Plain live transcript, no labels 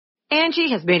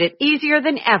Angie has made it easier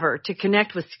than ever to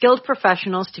connect with skilled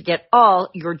professionals to get all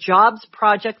your jobs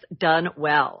projects done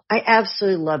well. I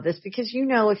absolutely love this because,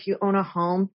 if you own a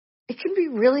home, it can be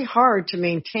really hard to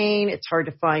maintain. It's hard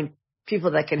to find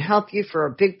people that can help you for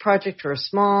a big project or a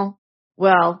small.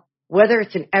 Well, whether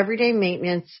it's in everyday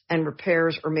maintenance and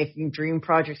repairs or making dream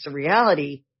projects a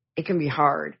reality, it can be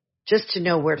hard just to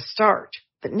know where to start.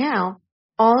 But now,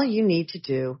 all you need to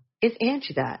do is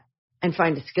Angie that and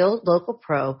find a skilled local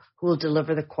pro who will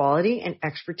deliver the quality and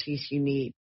expertise you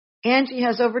need. Angie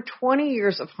has over 20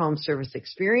 years of home service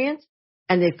experience,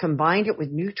 and they've combined it with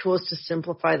new tools to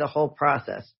simplify the whole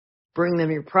process. Bring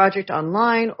them your project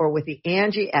online or with the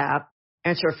Angie app,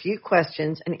 answer a few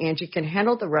questions, and Angie can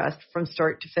handle the rest from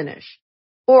start to finish.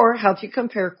 Or help you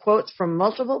compare quotes from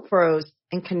multiple pros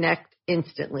and connect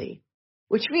instantly,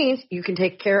 which means you can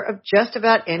take care of just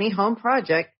about any home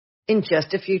project in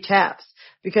just a few taps.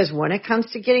 Because when it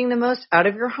comes to getting the most out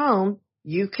of your home,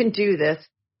 you can do this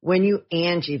when you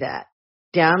Angie that.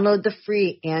 Download the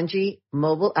free Angie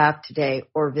mobile app today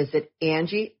or visit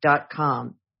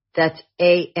Angie.com. That's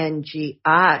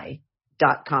ANGI.com.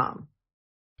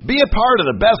 Be a part of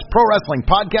the best pro wrestling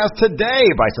podcast today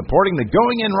by supporting the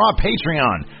Going In Raw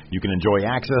Patreon. You can enjoy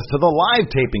access to the live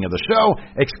taping of the show,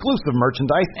 exclusive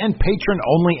merchandise, and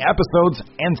patron-only episodes,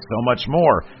 and so much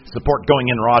more. Support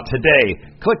Going In Raw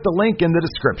today. Click the link in the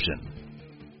description.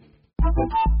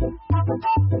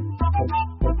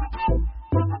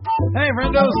 Hey,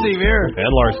 friendo, Steve here.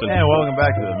 And Larson. And welcome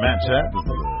back to the Matt Chat. This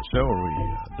is a show where we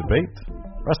debate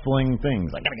wrestling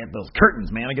things. I gotta get those curtains,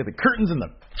 man. I get the curtains and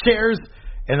the chairs.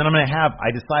 And then I'm going to I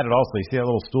decided also, you see that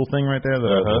little stool thing right there? Okay, so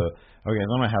I'm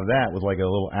going to have that with like a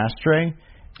little ashtray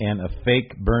and a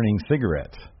fake burning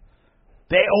cigarette.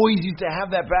 They always used to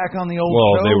have that back on the old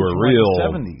shows. They were real. The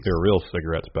 70s. They were real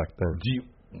cigarettes back then.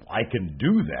 I can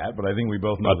do that, but I think we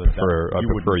both know I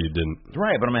prefer you didn't.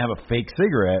 Right, but I'm going to have a fake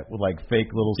cigarette with like fake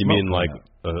little smoke. You mean like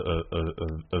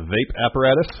a vape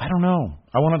apparatus? I don't know.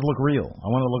 I want it to look real. I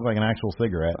want it to look like an actual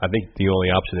cigarette. I think the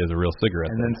only option is a real cigarette.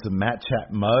 And then some Matt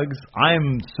Chat mugs.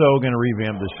 I'm so going to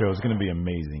revamp this show. It's going to be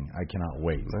amazing. I cannot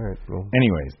wait. All right. Well,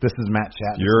 anyways, this is Matt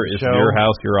Chat. It's your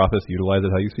house, your office. Utilize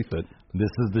it how you see fit.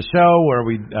 This is the show where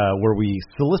we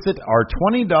solicit our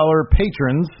 $20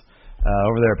 patrons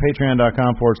over there at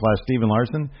patreon.com/Stephen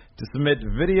Larson to submit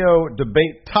video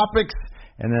debate topics,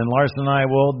 and then Larson and I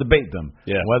will debate them.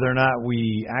 Yeah. Whether or not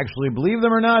we actually believe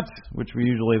them or not, which we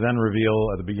usually then reveal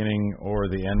at the beginning or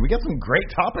the end. We got some great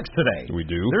topics today. We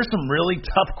do. There's some really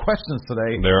tough questions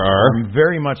today. There are. I'm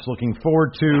very much looking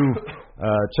forward to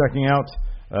checking out.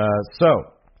 So,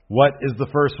 what is the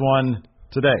first one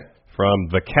today? From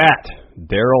the cat,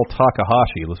 Daryl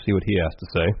Takahashi. Let's see what he has to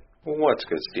say. Well, what's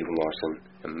good, Stephen Larson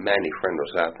and many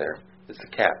friendos out there? It's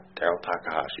the cat, Daryl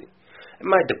Takahashi. And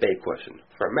my debate question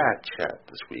for Matt Chat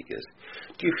this week is,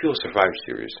 do you feel Survivor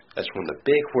Series as one of the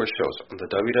big horse shows on the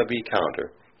WWE calendar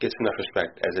gets enough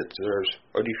respect as it deserves,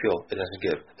 or do you feel it doesn't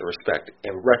give the respect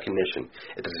and recognition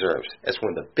it deserves as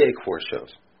one of the big horse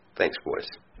shows? Thanks, boys.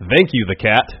 Thank you, the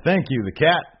cat. Thank you, the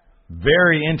cat.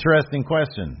 Very interesting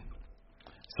question.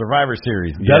 Survivor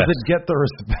Series. Does it get the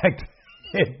respect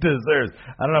it deserves?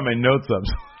 I don't have my notes up.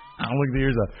 I'll look the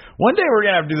years up. One day we're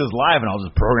going to have to do this live, and I'll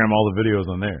just program all the videos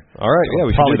on there. All right. Yeah,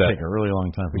 we should do that. Probably take a really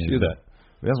long time. We should do that.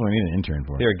 That's what we need an intern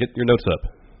for. Here, get your notes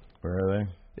up. Where are they?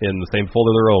 In the same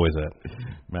folder they're always at.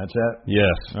 Matt Chat?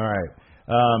 Yes. All right.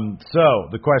 So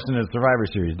the question is, Survivor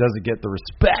Series, does it get the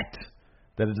respect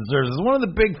that it deserves? It's one of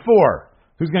the big four.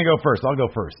 Who's going to go first? I'll go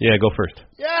first. Yeah, go first.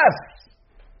 Yes.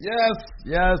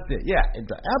 Yeah, it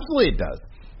does. Absolutely it does.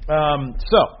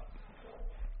 So,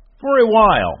 for a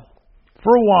while,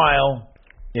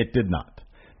 it did not.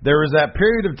 There was that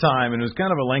period of time, and it was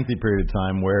kind of a lengthy period of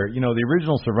time, where, the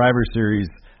original Survivor Series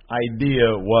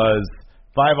idea was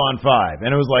 5-on-5,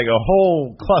 and it was like a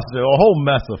whole cluster, a whole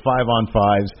mess of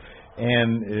 5-on-5s,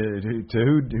 and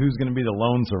who's going to be the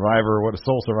lone survivor, what a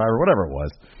sole survivor, whatever it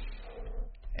was.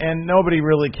 And nobody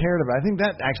really cared about it. I think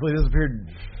that actually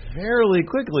disappeared fairly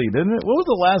quickly, didn't it? What was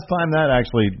the last time that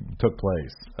actually took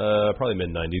place? Probably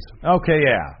mid-90s. Okay,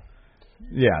 yeah.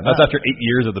 Yeah, that's after 8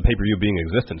 years of the pay-per-view being in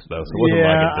existence, though. So it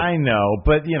wasn't I know,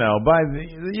 but by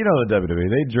the WWE,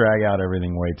 they drag out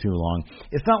everything way too long.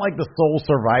 It's not like the sole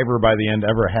survivor by the end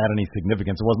ever had any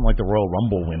significance. It wasn't like the Royal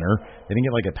Rumble winner. They didn't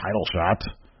get like a title shot.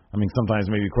 I mean, sometimes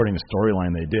maybe according to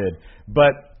storyline they did,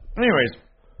 but anyways,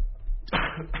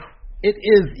 it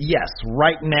is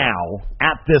right now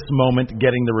at this moment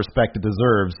getting the respect it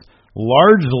deserves.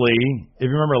 Largely, if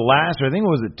you remember last year, I think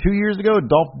it was 2 years ago,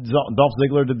 Dolph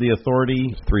Ziggler did the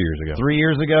Authority. 3 years ago. 3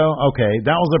 years ago? Okay,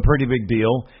 that was a pretty big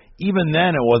deal. Even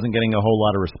then, it wasn't getting a whole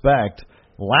lot of respect.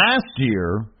 Last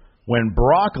year when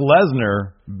Brock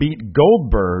Lesnar beat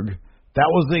Goldberg, that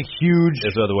was a huge...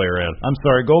 It's the other way around. I'm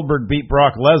sorry, Goldberg beat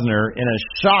Brock Lesnar in a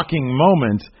shocking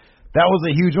moment. That was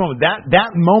a huge moment.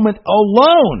 That moment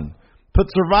alone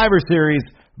put Survivor Series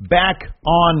back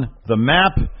on the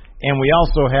map. And we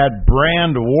also had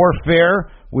brand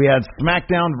warfare. We had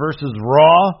SmackDown versus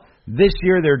Raw. This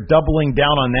year they're doubling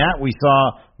down on that. We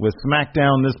saw with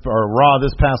SmackDown Raw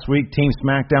this past week, Team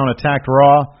SmackDown attacked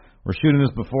Raw. We're shooting this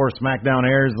before SmackDown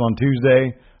airs on Tuesday.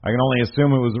 I can only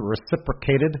assume it was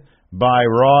reciprocated by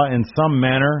Raw in some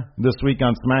manner this week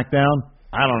on SmackDown.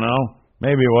 I don't know.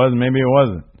 Maybe it was, maybe it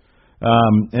wasn't.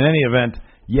 In any event,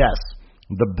 yes,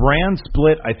 the brand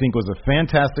split I think was a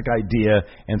fantastic idea,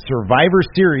 and Survivor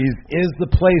Series is the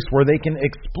place where they can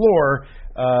explore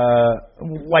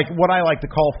like what I like to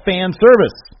call fan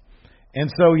service. And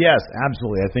so, yes,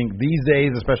 absolutely. I think these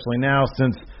days, especially now,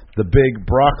 since the big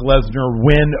Brock Lesnar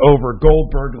win over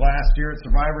Goldberg last year at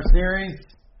Survivor Series,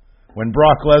 when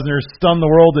Brock Lesnar stunned the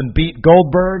world and beat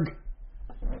Goldberg,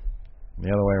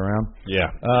 the other way around. Yeah.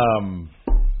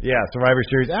 Yeah, Survivor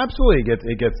Series absolutely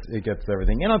it gets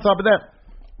everything. And on top of that,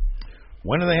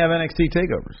 when do they have NXT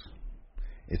takeovers?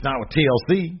 It's not with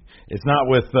TLC. It's not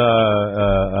with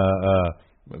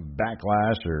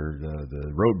Backlash or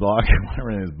the Roadblock,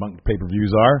 whatever these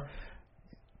pay-per-views are.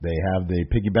 They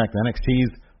piggyback the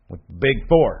NXTs with Big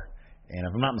Four. And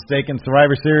if I'm not mistaken,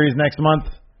 Survivor Series next month,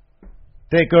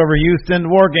 Takeover Houston,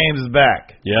 War Games is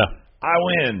back. Yeah. I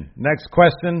win. Next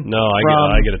question. No,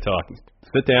 I get to talk.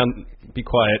 Sit down. Be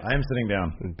quiet. I am sitting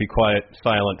down. Be quiet.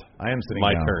 Silent. I am sitting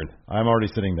My down. turn. I'm already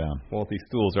sitting down. Well, if these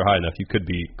stools are high enough, you could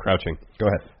be crouching. Go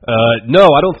ahead. No,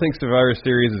 I don't think Survivor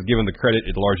Series is given the credit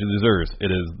it largely deserves.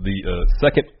 It is the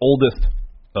second oldest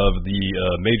of the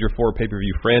major four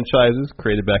pay-per-view franchises,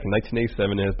 created back in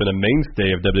 1987, and has been a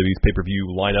mainstay of WWE's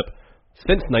pay-per-view lineup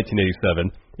since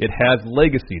 1987. It has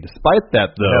legacy. Despite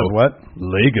that, though... It has what?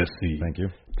 Legacy. Thank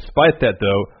you. Despite that,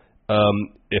 though,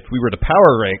 if we were to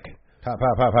power rank... Power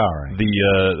rank.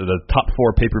 The top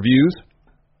four pay-per-views,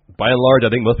 by and large,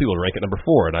 I think most people rank it number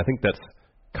 4, and I think that's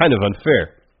kind of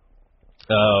unfair.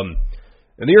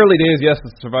 In the early days, yes,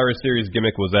 the Survivor Series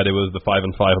gimmick was that it was the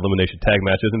 5-on-5 elimination tag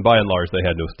matches, and by and large, they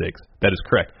had no stakes. That is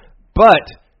correct. But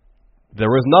there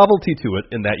was novelty to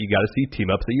it in that you got to see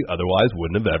team-ups that you otherwise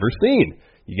wouldn't have ever seen.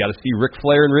 You got to see Ric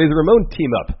Flair and Razor Ramon team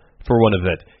up for one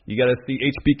event. You got to see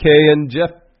HBK and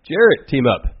Jeff Jarrett team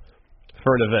up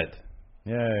for an event.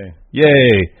 Yay.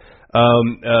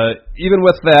 Even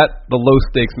with that, the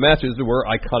low-stakes matches were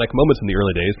iconic moments in the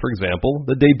early days. For example,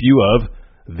 the debut of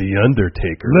The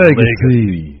Undertaker.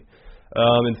 Legacy.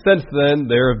 And since then,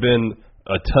 there have been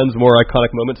tons more iconic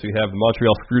moments. We have the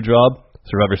Montreal Screwjob,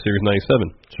 Survivor Series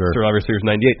 97, sure. Survivor Series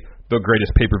 98, the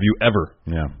greatest pay-per-view ever.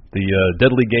 Yeah. The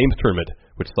Deadly Games tournament,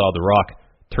 which saw The Rock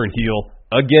turn heel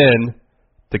again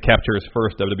to capture his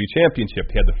first WWE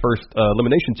Championship. He had the first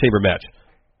Elimination Chamber match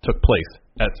took place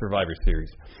at Survivor Series.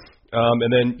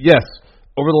 And then, yes,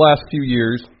 over the last few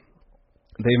years,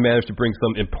 they've managed to bring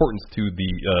some importance to the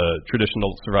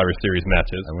traditional Survivor Series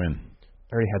matches. I win.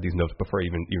 I already had these notes before I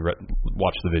even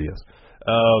watched the videos.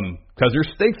 Because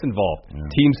there's stakes involved. Yeah.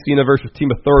 Team Cena versus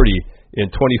Team Authority in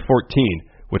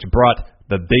 2014, which brought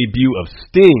the debut of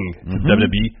Sting to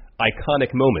WWE,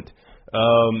 iconic moment.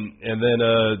 And then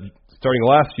starting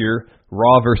last year,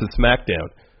 Raw versus SmackDown.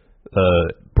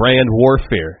 Brand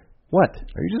warfare. What?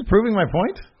 Are you just proving my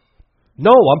point? No,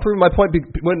 I'm proving my point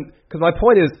because my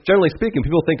point is, generally speaking,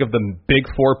 people think of the big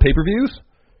four pay-per-views.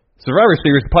 Survivor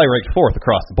Series probably ranks 4th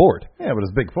across the board. Yeah, but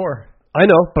it's big 4. I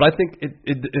know, but I think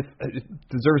it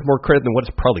deserves more credit than what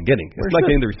it's probably getting. It's not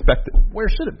getting the respect. Where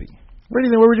should it be? Where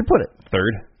would you put it?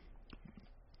 3rd.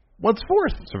 What's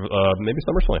 4th? Maybe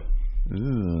SummerSlam. I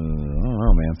don't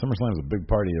know, man. SummerSlam is a big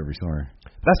party every summer.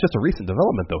 That's just a recent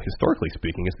development, though. Historically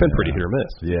speaking, it's been pretty hit or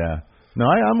miss. Yeah. No,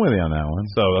 I'm with you on that one.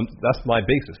 So that's my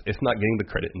basis. It's not getting the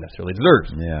credit it necessarily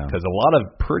deserves. Yeah. Because a lot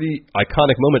of pretty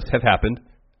iconic moments have happened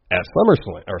at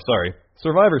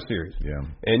Survivor Series. Yeah.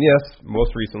 And yes,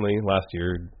 most recently, last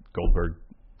year, Goldberg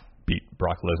beat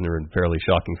Brock Lesnar in fairly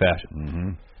shocking fashion. Mm-hmm.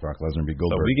 Brock Lesnar beat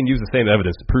Goldberg. So we can use the same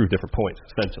evidence to prove different points,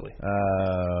 essentially.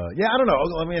 Yeah, I don't know.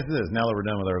 Let me ask you this. Now that we're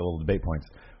done with our little debate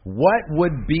points, what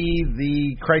would be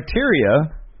the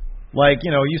criteria? Like,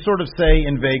 you sort of say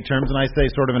in vague terms, and I say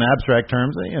sort of in abstract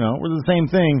terms. We're the same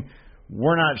thing.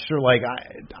 We're not sure. Like,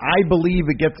 I believe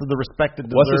it gets the respect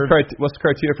it deserves. What's the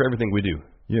criteria for everything we do?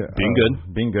 Yeah,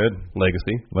 being good,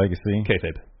 legacy,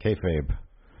 kayfabe.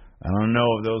 I don't know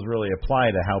if those really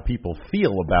apply to how people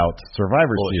feel about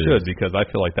Survivor Series. It should, because I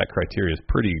feel like that criteria is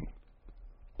pretty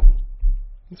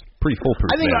It's pretty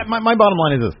foolproof. I think my bottom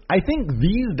line is this. I think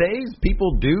these days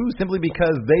people do simply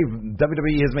because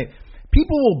WWE has made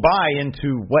people will buy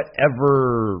into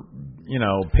whatever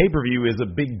pay-per-view is a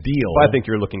big deal. Well, I think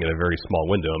you're looking at a very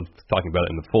small window. I'm talking about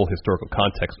it in the full historical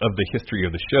context of the history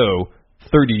of the show,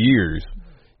 30 years.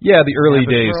 Yeah, the early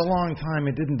days. For a long time,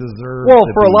 it didn't deserve. Well,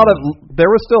 for a lot of there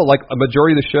was still like a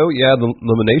majority of the show. Yeah, the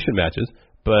elimination matches.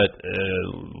 But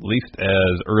at least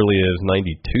as early as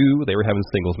 92, they were having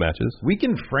singles matches. We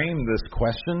can frame this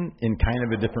question in kind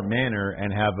of a different manner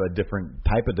and have a different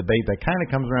type of debate that kind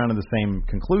of comes around to the same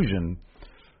conclusion.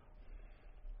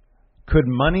 Could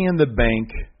Money in the Bank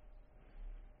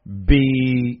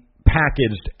be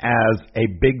packaged as a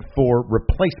Big Four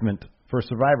replacement for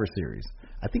Survivor Series?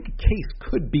 I think a case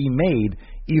could be made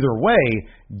either way,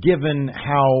 given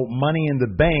how Money in the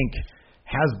Bank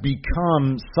has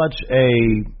become such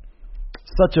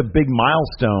a big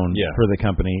milestone for the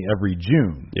company every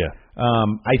June. Yeah.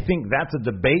 I think that's a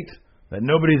debate that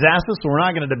nobody's asked us, so we're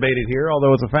not going to debate it here,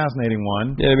 although it's a fascinating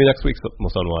one. Yeah, maybe next week someone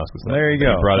will ask us that. There you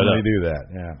go. Brought it up. We do that,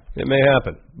 yeah. It may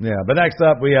happen. Yeah, but next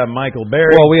up we have Michael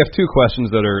Berry. Well, we have two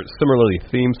questions that are similarly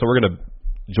themed, so we're going to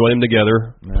join them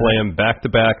together, play them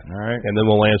back-to-back, and then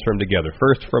we'll answer them together.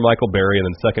 First from Michael Berry, and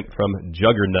then second from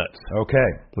Juggernuts. Okay.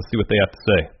 Let's see what they have to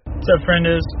say. What's up,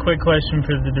 friendos? Quick question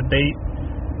for the debate.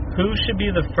 Who should be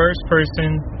the first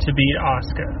person to beat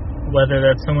Asuka? Whether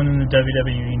that's someone in the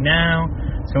WWE now,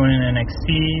 someone in NXT,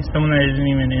 someone that isn't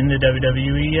even in the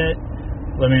WWE yet,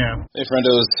 let me know. Hey,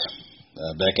 friendos.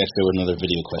 Back at you with another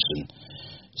video question.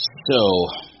 So,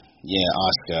 yeah,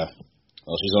 Asuka.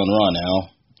 Well, she's on Raw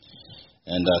now.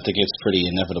 And I think it's pretty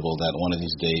inevitable that one of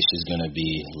these days she's going to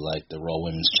be like the Raw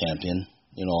Women's Champion,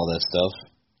 all that stuff.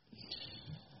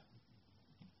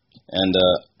 And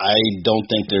I don't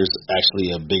think there's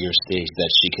actually a bigger stage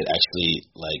that she could actually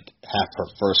have her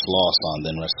first loss on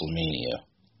than WrestleMania.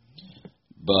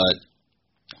 But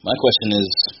my question is,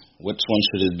 which one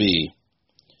should it be?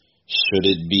 Should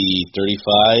it be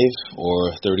 35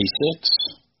 or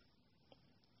 36?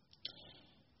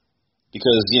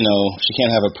 Because, she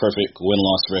can't have a perfect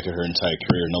win-loss record her entire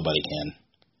career. Nobody can.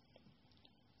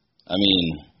 I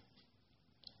mean,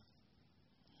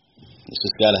 it's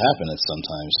just got to happen at some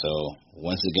time. So,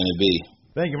 when's it going to be?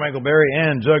 Thank you, Michael Berry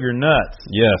and Juggernuts.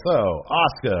 Yes. So,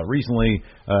 Asuka, recently,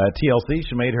 TLC,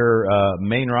 she made her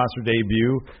main roster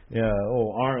debut.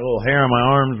 Little hair on my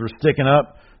arms were sticking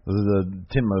up.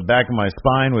 The back of my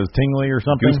spine was tingly or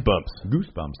something.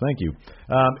 Goosebumps, thank you.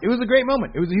 It was a great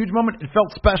moment. It was a huge moment. It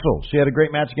felt special. She had a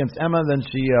great match against Emma. Then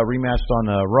she rematched on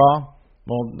Raw.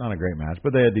 Well, not a great match,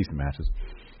 but they had decent matches.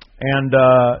 And,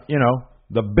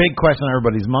 the big question on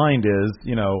everybody's mind is,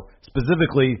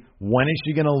 specifically, when is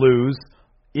she going to lose?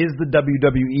 Is the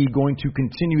WWE going to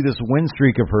continue this win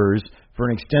streak of hers for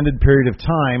an extended period of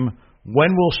time?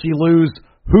 When will she lose?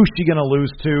 Who's she going to lose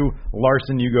to?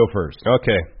 Larson, you go first.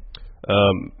 Okay.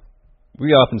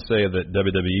 We often say that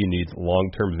WWE needs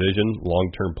long-term vision,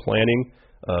 long-term planning,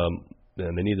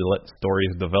 and they need to let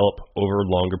stories develop over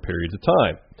longer periods of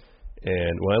time.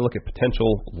 And when I look at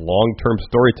potential long-term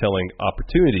storytelling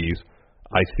opportunities,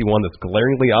 I see one that's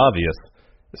glaringly obvious,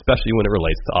 especially when it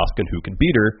relates to Asuka and who can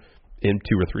beat her in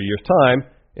 2 or 3 years' time,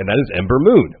 and that is Ember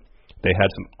Moon. They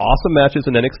had some awesome matches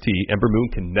in NXT. Ember Moon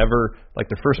can never, like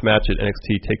the first match at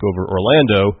NXT TakeOver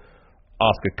Orlando,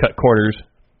 Asuka cut corners,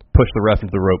 pushed the ref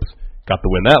into the ropes, got the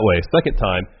win that way. Second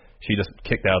time, she just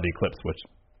kicked out of the Eclipse, which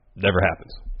never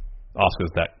happens.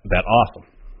 Asuka's that awesome.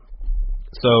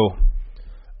 So,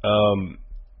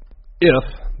 if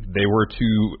they were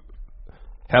to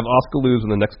have Asuka lose in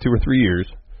the next 2 or 3 years,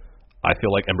 I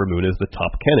feel like Ember Moon is the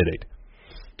top candidate.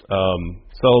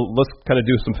 So let's kind of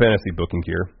do some fantasy booking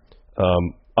here.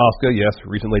 Asuka, yes,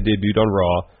 recently debuted on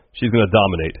Raw. She's going to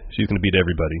dominate. She's going to beat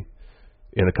everybody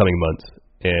in the coming months.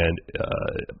 And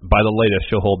by the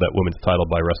latest, she'll hold that women's title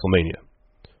by WrestleMania.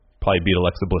 Probably beat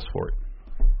Alexa Bliss for it.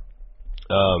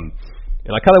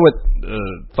 And I kind of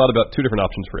thought about 2 different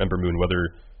options for Ember Moon,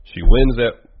 whether she wins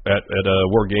at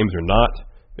War Games or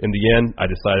not. In the end, I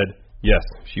decided, yes,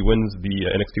 she wins the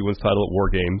NXT Women's title at War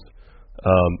Games,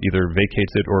 either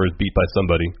vacates it or is beat by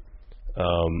somebody.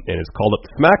 And is called up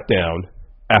to SmackDown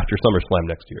after SummerSlam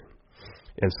next year.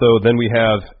 And so then we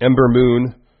have Ember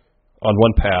Moon on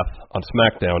one path on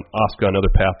SmackDown, Asuka on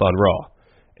another path on Raw.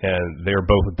 And they're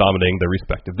both dominating their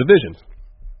respective divisions.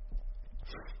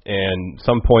 And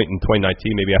some point in 2019,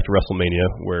 maybe after WrestleMania,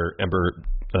 where Ember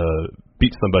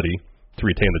beats somebody to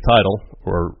retain the title,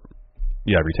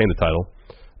 retain the title,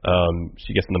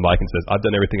 she gets in the mic and says, I've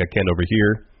done everything I can over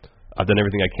here. I've done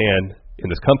everything I can in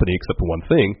this company except for one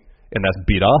thing, and that's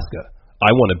beat Asuka.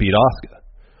 I want to beat Asuka.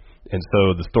 And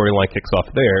so the storyline kicks off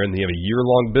there, and they have a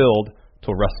year-long build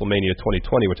till WrestleMania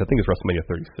 2020, which I think is WrestleMania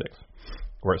 36,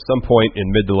 where at some point in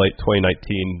mid to late 2019,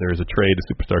 there's a trade, a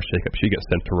superstar shakeup. She gets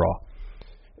sent to Raw.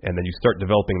 And then you start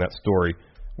developing that story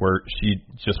where she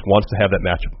just wants to have that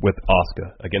match with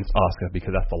Asuka, against Asuka,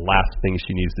 because that's the last thing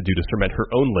she needs to do to cement her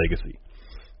own legacy.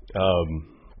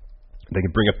 They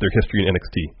can bring up their history in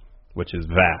NXT, which is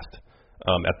vast.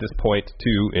 At this point,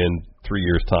 too, in 3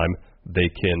 years' time, they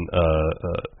can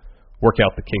work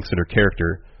out the kinks in her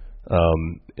character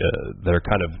that are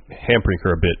kind of hampering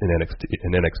her a bit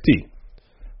in NXT.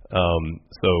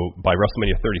 So by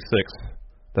WrestleMania 36,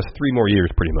 that's 3 more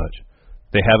years pretty much.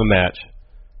 They have a match.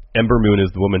 Ember Moon is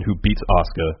the woman who beats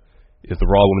Asuka, is the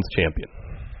Raw Women's Champion.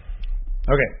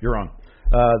 Okay, you're wrong.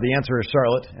 The answer is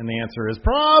Charlotte, and the answer is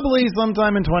probably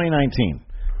sometime in 2019.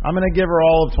 I'm going to give her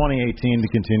all of 2018 to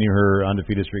continue her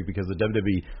undefeated streak because the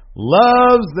WWE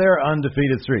loves their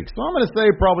undefeated streak. So I'm going to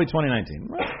say probably 2019.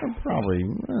 Well, probably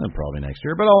next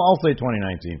year, but I'll say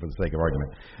 2019 for the sake of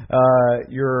argument.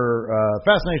 Your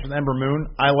fascination with Ember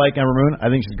Moon, I like Ember Moon. I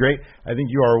think she's great. I think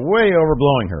you are way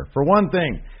overblowing her. For one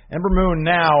thing, Ember Moon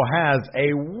now has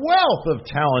a wealth of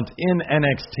talent in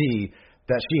NXT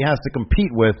that she has to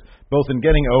compete with, both in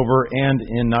getting over and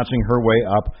in notching her way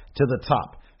up to the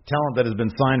top. Talent that has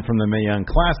been signed from the Mae Young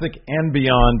Classic and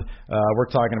beyond. We're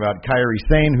talking about Kairi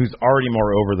Sane, who's already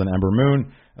more over than Ember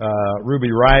Moon, Ruby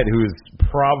Riott, who's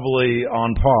probably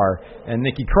on par, and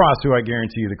Nikki Cross, who I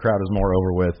guarantee you the crowd is more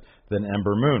over with than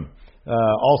Ember Moon.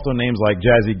 Also names like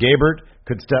Jazzy Gabert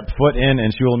could step foot in, and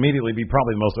she will immediately be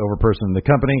probably the most over person in the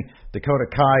company. Dakota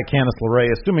Kai, Candice LeRae,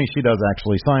 assuming she does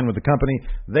actually sign with the company,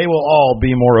 they will all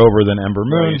be more over than Ember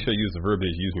Moon. You should use the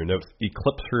verbiage using your notes.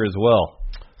 Eclipse her as well.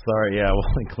 Sorry, yeah, well,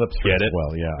 Eclipse her Get as it?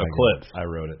 well. Yeah, Eclipse. I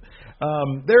wrote it.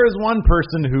 There is one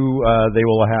person who they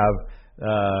will have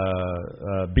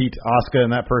beat Asuka,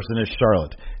 and that person is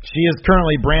Charlotte. She is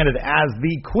currently branded as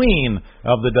the queen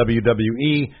of the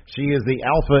WWE. She is the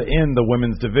alpha in the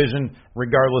women's division,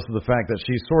 regardless of the fact that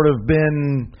she's sort of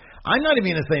been, I'm not even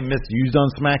going to say misused on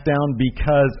SmackDown,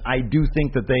 because I do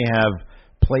think that they have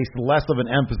placed less of an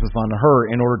emphasis on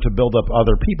her in order to build up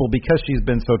other people because she's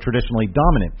been so traditionally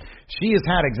dominant. She has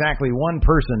had exactly one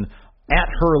person at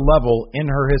her level in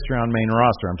her history on main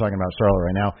roster. I'm talking about Charlotte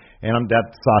right now, and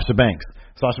that's Sasha Banks.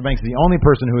 Sasha Banks is the only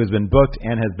person who has been booked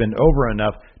and has been over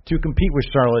enough to compete with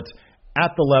Charlotte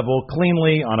at the level,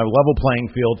 cleanly, on a level playing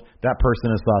field. That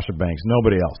person is Sasha Banks,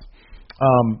 nobody else.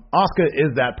 Asuka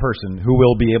is that person who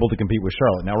will be able to compete with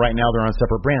Charlotte. Now, right now, they're on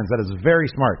separate brands. That is very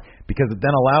smart because it then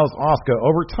allows Asuka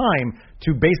over time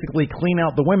to basically clean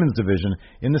out the women's division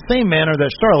in the same manner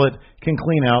that Charlotte can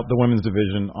clean out the women's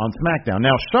division on SmackDown.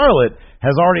 Now, Charlotte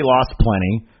has already lost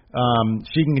plenty.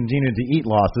 She can continue to eat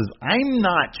losses. I'm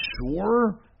not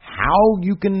sure how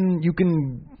you can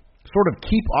sort of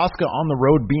keep Asuka on the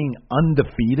road being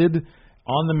undefeated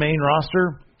on the main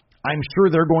roster. I'm sure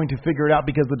they're going to figure it out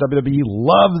because the WWE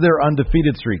loves their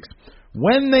undefeated streaks.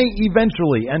 When they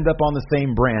eventually end up on the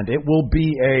same brand, it will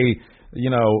be a,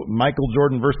 Michael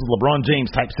Jordan versus LeBron James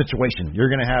type situation.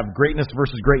 You're going to have greatness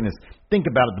versus greatness. Think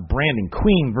about it, the branding,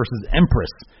 queen versus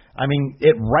empress. I mean,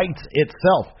 it writes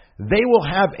itself. They will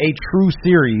have a true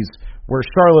series where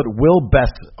Charlotte will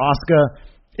best Asuka.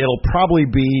 It'll probably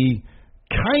be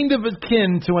kind of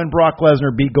akin to when Brock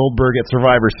Lesnar beat Goldberg at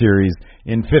Survivor Series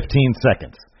in 15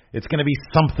 seconds. It's going to be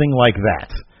something like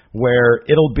that, where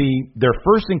it'll be their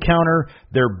first encounter,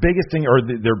 their biggest thing, or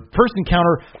their first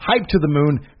encounter, hype to the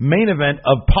moon, main event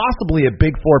of possibly a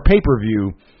Big Four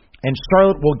pay-per-view, and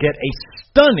Charlotte will get a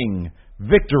stunning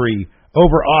victory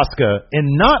over Asuka in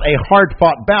not a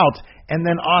hard-fought bout, and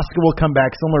then Asuka will come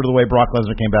back similar to the way Brock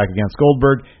Lesnar came back against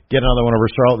Goldberg, get another one over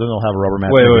Charlotte, then they'll have a rubber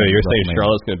match. Wait, you're saying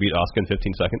Charlotte's going to beat Asuka in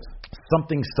 15 seconds?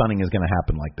 Something stunning is going to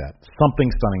happen like that.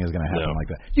 Something stunning is going to happen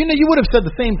like that. You would have said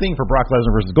the same thing for Brock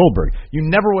Lesnar versus Goldberg. You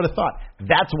never would have thought.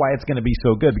 That's why it's going to be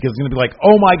so good, because it's going to be like,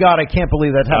 oh my God, I can't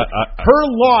believe that happened. Her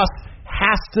loss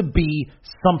has to be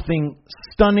something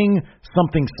stunning,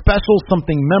 something special,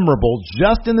 something memorable,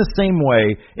 just in the same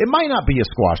way. It might not be a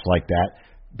squash like that.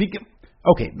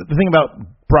 Okay, the thing about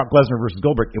Brock Lesnar versus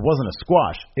Goldberg, it wasn't a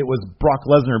squash. It was Brock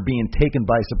Lesnar being taken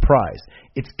by surprise.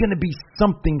 It's going to be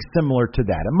something similar to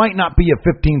that. It might not be a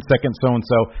 15-second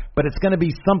so-and-so, but it's going to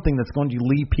be something that's going to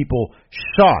leave people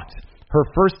shocked. Her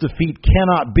first defeat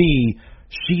cannot be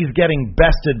she's getting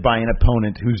bested by an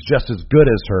opponent who's just as good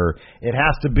as her. It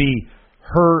has to be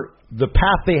the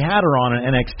path they had her on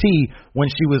in NXT when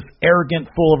she was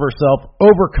arrogant, full of herself,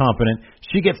 overconfident.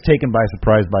 She gets taken by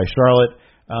surprise by Charlotte.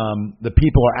 The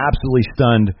people are absolutely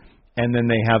stunned, and then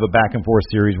they have a back and forth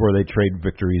series where they trade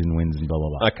victories and wins and blah blah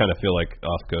blah. I kind of feel like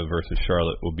Asuka versus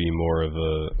Charlotte will be more of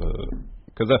a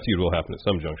because that feud will happen at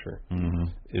some juncture.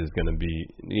 Is going to be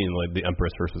like the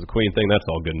Empress versus the Queen thing. That's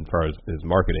all good as far as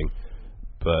marketing,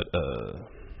 but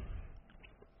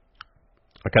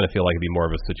I kind of feel like it'd be more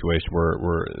of a situation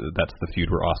where that's the feud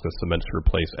where Asuka cements her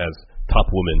place as top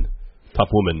woman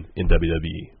in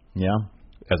WWE. Yeah.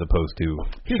 As opposed to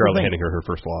Charlotte handing her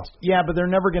first loss. Yeah, but they're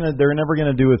never gonna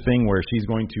do a thing where she's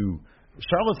going to.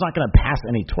 Charlotte's not going to pass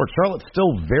any torch. Charlotte's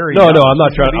still very. No, I'm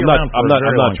not trying. I'm not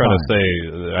trying to say.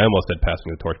 I almost said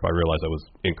passing the torch, but I realized I was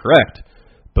incorrect.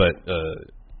 But I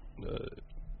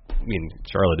mean,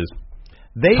 Charlotte is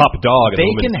top dog.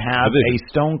 They can have a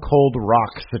Stone Cold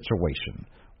Rock situation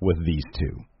with these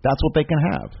two. That's what they can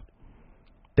have.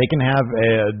 They can have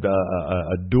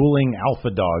a dueling alpha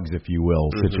dogs, if you will,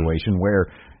 situation where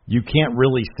you can't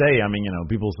really say. I mean,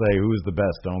 people say who's the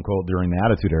best, Stone Cold during the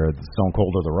Attitude Era, Stone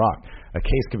Cold or The Rock. A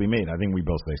case could be made. I think we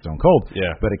both say Stone Cold.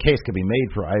 Yeah. But a case could be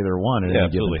made for either one at any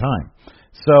given time.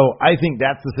 So I think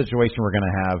that's the situation we're going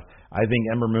to have. I think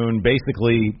Ember Moon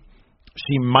basically,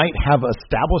 she might have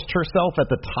established herself at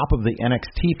the top of the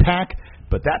NXT pack,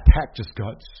 but that pack just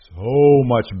got so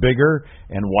much bigger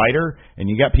and wider, and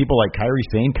you got people like Kairi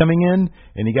Sane coming in,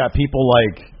 and you got people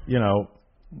like,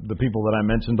 the people that I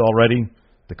mentioned already,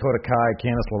 Dakota Kai,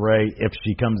 Candice LeRae, if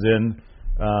she comes in,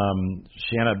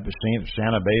 Shayna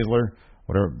Baszler,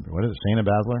 what is it, Shayna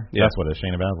Baszler? Yeah. That's what it is,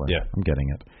 Shayna Baszler. Yeah. I'm getting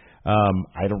it.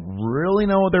 I don't really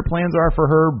know what their plans are for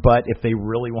her, but if they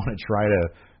really want to try to,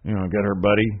 get her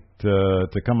buddy to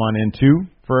come on in too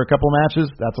for a couple matches,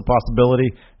 that's a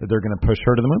possibility that they're going to push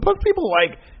her to the moon. Plus, people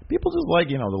just like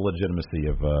the legitimacy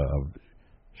of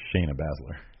Shayna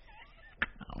Baszler.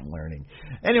 I'm learning.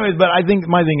 Anyways, but I think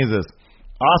my thing is this: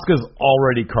 Asuka's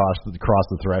already crossed the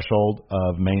threshold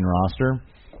of main roster.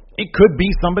 It could be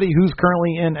somebody who's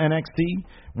currently in NXT.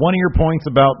 One of your points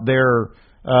about their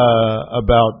the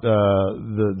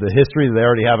history that they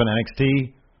already have in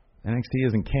NXT. NXT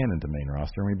isn't canon to main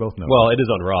roster, and we both know. Well, it is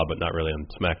on Raw, but not really on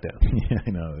SmackDown. Yeah, I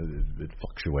know. It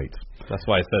fluctuates. That's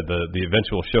why I said the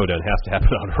eventual showdown has to happen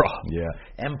on Raw. Yeah,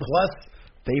 and plus,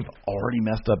 they've already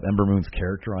messed up Ember Moon's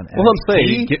character on NXT. Well, I'm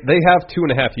saying they have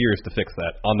 2.5 years to fix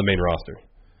that on the main roster.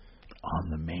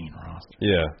 On the main roster.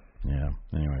 Yeah. Yeah.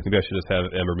 Anyway, maybe I should just have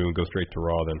Ember Moon go straight to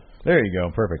Raw then. There you go.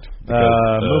 Perfect.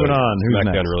 Because, moving on. Who's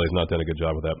SmackDown next? really has not done a good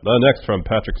job with that. Next from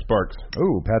Patrick Sparks.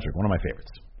 Ooh, Patrick, one of my favorites.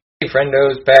 Hey,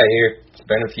 friendos, Pat here. It's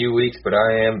been a few weeks, but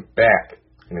I am back,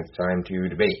 and it's time to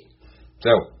debate.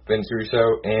 So, Vince Russo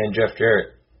and Jeff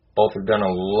Jarrett both have done a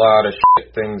lot of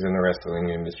shit things in the wrestling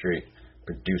industry,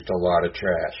 produced a lot of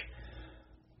trash.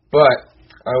 But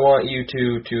I want you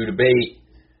two to debate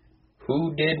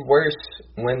who did worse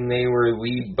when they were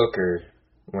lead booker,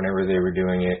 whenever they were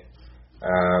doing it.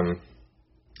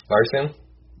 Larson,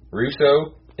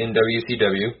 Russo in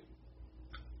WCW,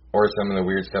 or some of the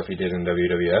weird stuff he did in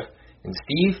WWF. And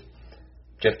Steve,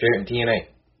 Jeff Jarrett, and TNA.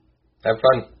 Have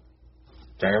fun.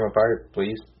 Tear them apart,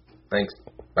 please. Thanks.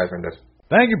 Bye, friendos.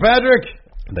 Thank you, Patrick.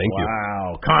 Thank you.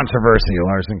 Wow. Controversy,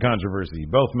 Larson. Controversy.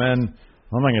 Both men,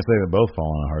 I'm not going to say they both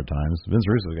fall on hard times. Vince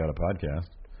Russo's got a podcast.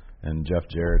 And Jeff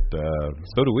Jarrett.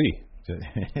 So do we.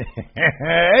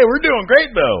 Hey, we're doing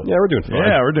great, though. Yeah, we're doing fine.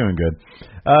 Yeah, we're doing good.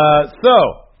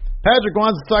 So, Patrick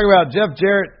wants to talk about Jeff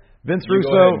Jarrett, Vince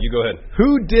Russo. You go ahead.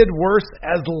 Who did worse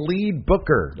as lead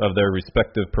booker of their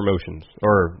respective promotions,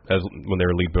 or as when they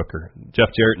were lead booker?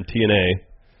 Jeff Jarrett and TNA,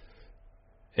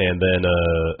 and then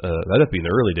that'd be in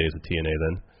the early days of TNA.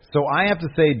 Then, so I have to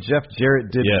say Jeff Jarrett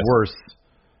did worse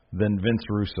than Vince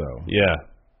Russo. Yeah,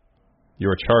 you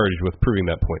are charged with proving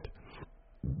that point.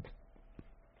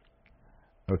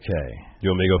 Okay. You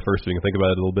want me to go first so you can think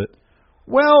about it a little bit?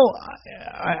 Well,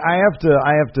 I have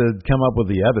to come up with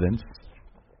the evidence.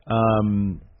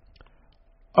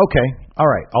 Okay. All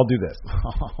right. I'll do this.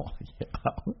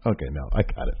 Okay. No, I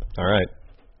got it. All right.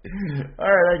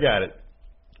 I got it.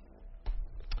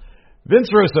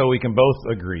 Vince Russo, we can both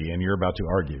agree, and you're about to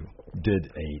argue,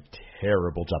 did a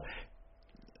terrible job.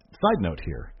 Side note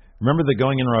here. Remember the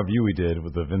going in review we did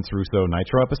with the Vince Russo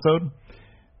Nitro episode?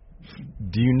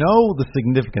 Do you know the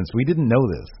significance? We didn't know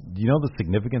this. Do you know the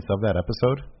significance of that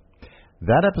episode?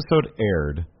 That episode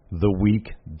aired the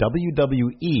week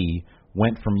WWE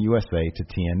went from USA to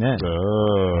TNN.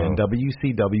 Oh. And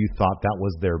WCW thought that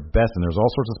was their best. And there's all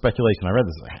sorts of speculation. I read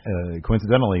this.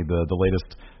 Coincidentally, the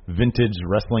latest Vintage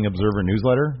Wrestling Observer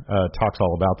newsletter talks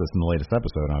all about this in the latest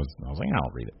episode. And I was like,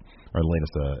 I'll read it. Or the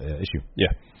latest issue. Yeah.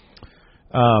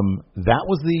 That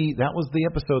was the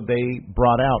episode they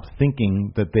brought out,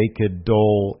 thinking that they could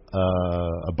dole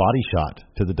a body shot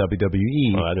to the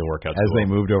WWE that didn't work out as they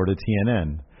moved over to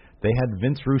TNN. they had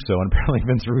Vince Russo, and apparently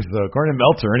Vince Russo, according to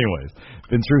Meltzer anyways,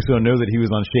 Vince Russo knew that he was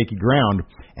on shaky ground,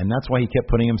 and that's why he kept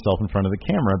putting himself in front of the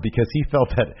camera, because he felt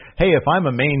that, hey, if I'm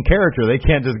a main character, they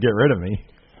can't just get rid of me.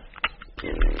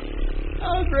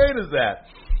 How great is that?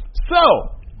 So,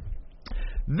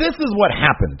 this is what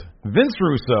happened. Vince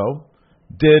Russo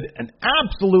did an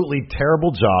absolutely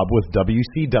terrible job with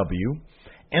WCW,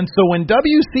 and so when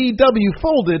WCW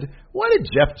folded, what did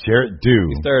Jeff Jarrett do?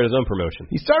 He started his own promotion.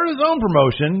 He started his own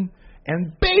promotion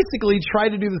and basically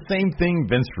tried to do the same thing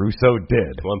Vince Russo did.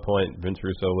 At one point, Vince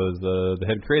Russo was the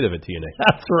head creative at TNA.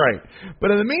 That's right.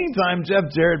 But in the meantime,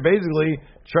 Jeff Jarrett basically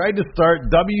tried to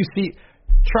start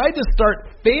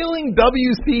failing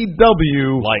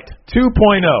WCW Light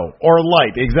 2.0 or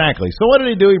Light, exactly. So what did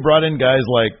he do? He brought in guys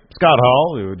like Scott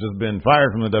Hall, who had just been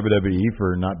fired from the WWE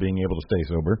for not being able to stay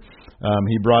sober.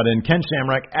 He brought in Ken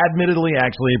Shamrock, admittedly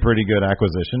actually a pretty good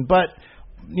acquisition, but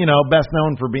best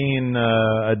known for being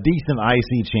a decent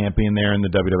IC champion there in the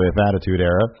WWF Attitude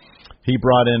Era. He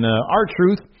brought in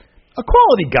R-Truth, a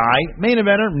quality guy, main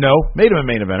eventer. No, made him a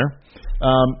main eventer.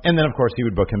 And then, of course, he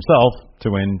would book himself to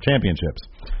win championships.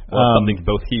 Something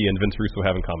both he and Vince Russo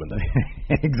have in common.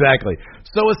 Exactly.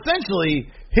 So, essentially,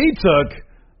 he took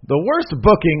the worst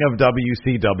booking of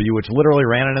WCW, which literally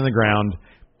ran it in the ground,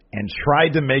 and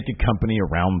tried to make a company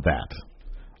around that.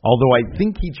 Although I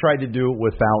think he tried to do it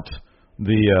without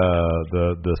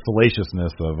the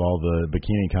salaciousness of all the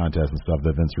bikini contests and stuff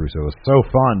that Vince Russo was so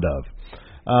fond of.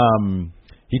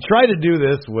 He tried to do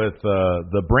this with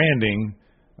the branding,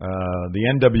 the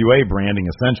NWA branding,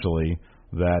 essentially,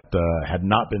 that had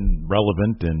not been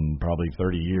relevant in probably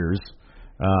 30 years.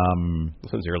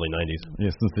 Since the early 90s.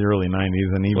 Yeah, since the early 90s,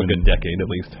 and even a good decade at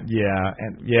least. Yeah.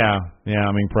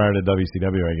 I mean, prior to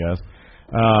WCW, I guess.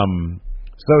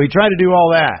 So he tried to do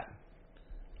all that.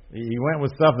 He went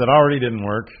with stuff that already didn't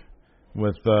work.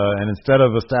 And instead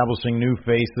of establishing new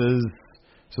faces,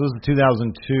 so this is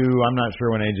 2002. I'm not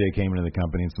sure when AJ came into the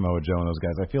company and Samoa Joe and those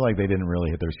guys. I feel like they didn't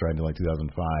really hit their stride until like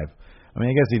 2005. I mean,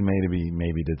 I guess he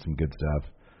maybe did some good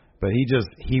stuff, but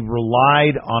he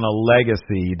relied on a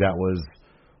legacy that was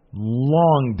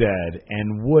long dead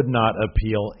and would not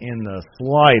appeal in the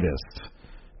slightest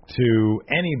to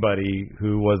anybody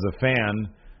who was a fan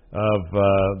of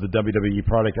the WWE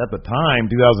product at the time,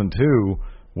 2002,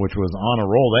 which was on a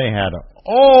roll. They had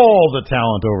all the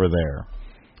talent over there.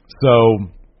 So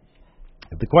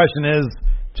the question is,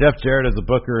 Jeff Jarrett as a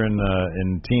booker in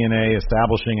TNA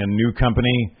establishing a new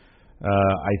company,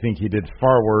 I think he did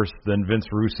far worse than Vince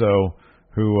Russo,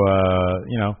 who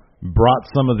brought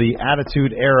some of the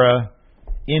Attitude Era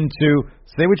into.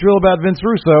 Say what you will about Vince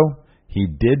Russo, he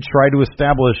did try to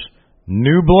establish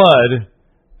new blood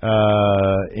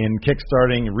in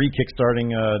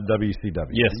re-kickstarting WCW.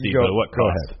 Yes, Steve, but what cost? Go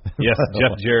ahead. Yes,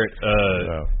 Jeff Jarrett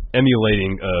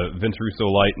emulating Vince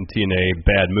Russo Light and TNA,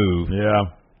 bad move. Yeah.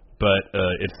 But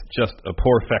it's just a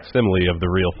poor facsimile of the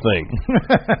real thing.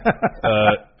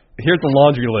 Here's a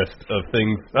laundry list of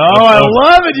things. Oh, I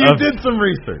love it. You did some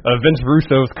research. Of Vince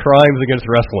Russo's crimes against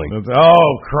wrestling.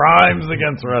 Crimes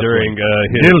against wrestling. During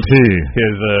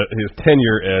his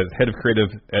tenure as head of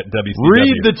creative at WCW.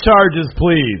 Read the charges,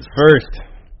 please. First,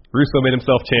 Russo made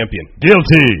himself champion.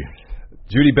 Guilty.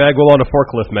 Judy Bagwell on a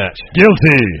forklift match.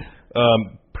 Guilty.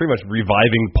 Pretty much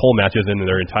reviving pole matches in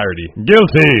their entirety.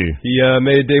 Guilty. He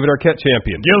made David Arquette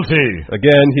champion. Guilty.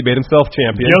 Again, he made himself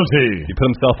champion. Guilty. He put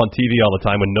himself on TV all the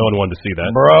time when no one wanted to see that.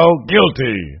 Bro,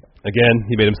 guilty. Again,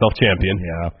 he made himself champion.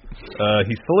 Yeah.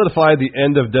 He solidified the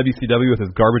end of WCW with his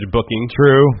garbage booking.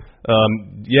 True.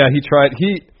 He tried.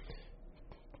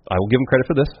 I will give him credit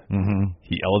for this. Mm-hmm.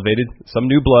 He elevated some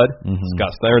new blood. Mm-hmm.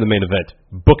 Scott Steiner in the main event.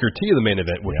 Booker T in the main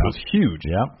event, which was huge.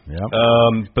 Yeah.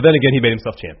 But then again, he made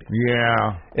himself champion.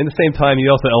 Yeah. In the same time, he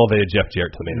also elevated Jeff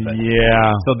Jarrett to the main event.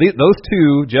 Yeah. So those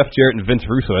two, Jeff Jarrett and Vince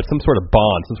Russo, had some sort of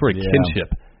bond, some sort of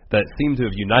kinship that seemed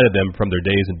to have united them from their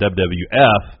days in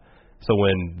WWF. So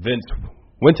when Vince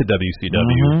went to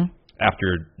WCW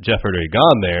after Jeff had already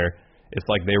gone there,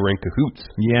 it's like they were in cahoots.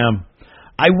 Yeah.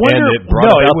 I wonder. And it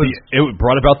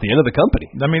brought about the end of the company.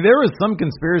 I mean, there was some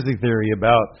conspiracy theory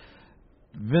about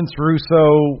Vince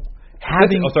Russo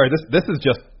having. This is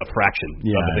just a fraction of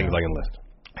the things I can list.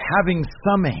 Having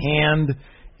some hand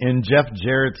in Jeff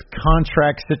Jarrett's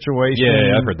contract situation.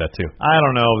 Yeah, I've heard that too. I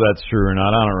don't know if that's true or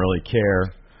not. I don't really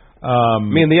care. I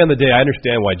mean, at the end of the day, I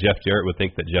understand why Jeff Jarrett would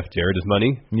think that Jeff Jarrett is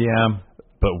money. Yeah.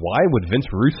 But why would Vince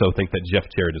Russo think that Jeff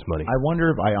Jarrett is money?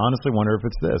 I honestly wonder if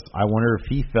it's this. I wonder if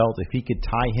he felt if he could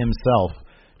tie himself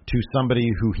to somebody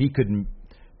who he could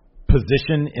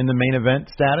position in the main event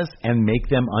status and make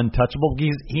them untouchable.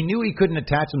 He knew he couldn't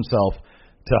attach himself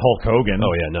to Hulk Hogan.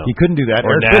 Oh, yeah, no. He couldn't do that.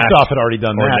 Or Eric Nash. Bischoff had already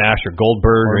done Or that. Nash or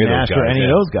Goldberg or, Nash or any yeah.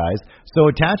 of those guys. So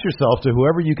attach yourself to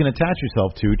whoever you can attach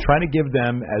yourself to. Try to give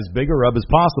them as big a rub as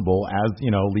possible as,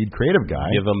 lead creative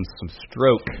guy. Give them some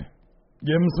stroke.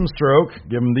 Give them some stroke.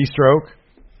 Give them the stroke.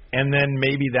 And then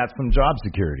maybe that's some job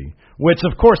security, which,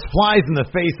 of course, flies in the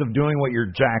face of doing what your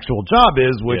actual job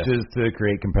is, which is to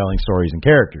create compelling stories and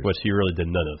characters. Which he really did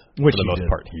none of, which for the most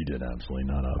part. He did absolutely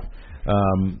none of.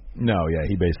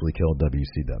 He basically killed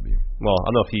WCW. Well, I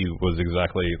don't know if he was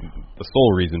exactly the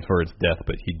sole reason for its death,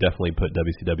 but he definitely put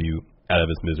WCW out of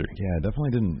its misery. Yeah, it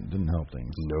definitely didn't help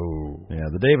things. No. Yeah,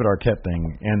 the David Arquette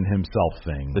thing and himself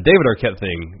thing. The David Arquette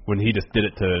thing, when he just did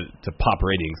it to pop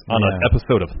ratings on an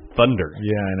episode of Thunder.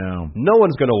 Yeah, I know. No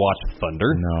one's going to watch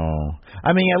Thunder. No.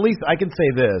 I mean, at least I can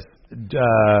say this.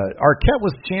 Arquette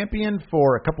was champion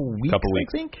for a couple weeks, I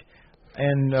think.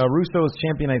 And Russo was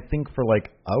champion, I think, for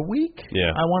like a week.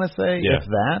 Yeah. I want to say, if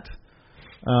that.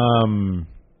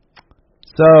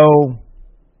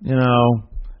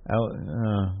 I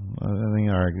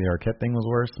think the Arquette thing was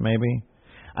worse, maybe.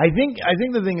 I think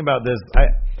the thing about this,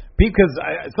 because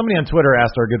somebody on Twitter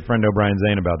asked our good friend O'Brien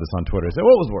Zane about this on Twitter. He said,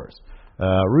 what was worse,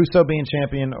 Russo being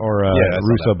champion or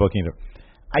Russo booking it?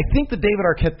 I think the David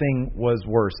Arquette thing was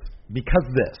worse because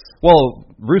this. Well,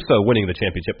 Russo winning the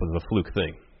championship was a fluke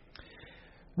thing.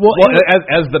 Well,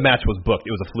 as the match was booked,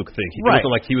 it was a fluke thing. It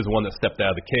wasn't like he was the one that stepped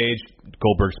out of the cage.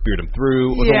 Goldberg speared him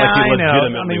through. It wasn't like he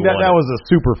legitimately won. That was a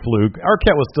super fluke.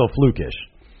 Arquette was still flukish.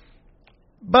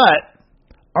 But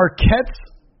Arquette's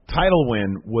title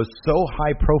win was so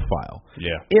high profile.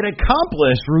 Yeah. It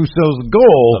accomplished Russo's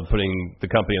goal of putting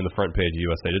the company on the front page of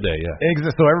USA Today,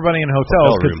 So everybody in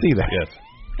hotels could see that. Yes.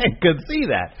 They could see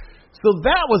that. So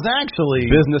that was actually...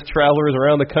 Business travelers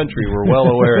around the country were well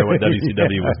aware of what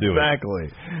WCW was doing. Exactly.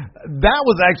 That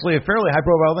was actually a fairly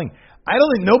high-profile thing. I don't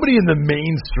think nobody in the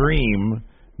mainstream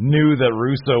knew that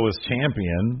Russo was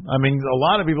champion. I mean, a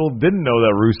lot of people didn't know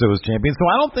that Russo was champion, so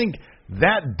I don't think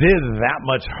that did that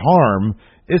much harm.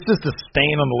 It's just a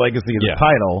stain on the legacy of the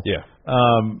title. Yeah.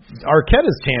 Arquette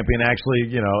is champion,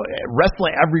 actually,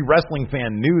 every wrestling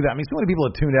fan knew that. I mean, so many people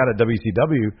had tuned out of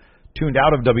WCW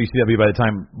by the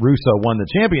time Russo won the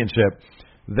championship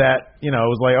that, it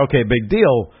was like, okay, big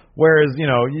deal. Whereas,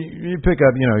 you pick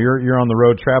up, you're on the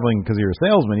road traveling because you're a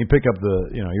salesman. You pick up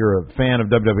you're a fan of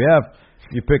WWF.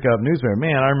 You pick up newspaper.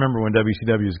 Man, I remember when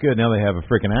WCW was good. Now they have a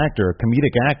freaking actor, a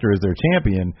comedic actor as their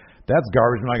champion. That's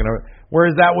garbage. I'm not going to.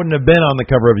 Whereas that wouldn't have been on the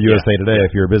cover of USA Today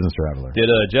if you're a business traveler.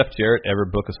 Did Jeff Jarrett ever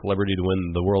book a celebrity to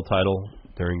win the world title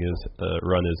during his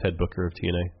run as head booker of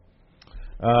TNA?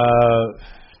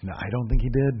 No, I don't think he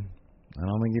did.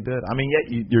 I mean,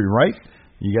 you're right.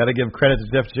 You got to give credit to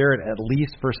Jeff Jarrett at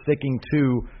least for sticking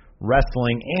to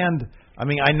wrestling. And, I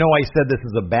mean, I know I said this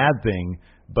is a bad thing,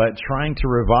 but trying to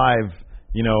revive,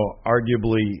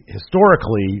 arguably,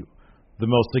 historically, the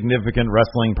most significant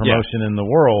wrestling promotion in the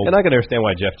world. And I can understand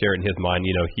why Jeff Jarrett, in his mind,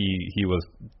 he was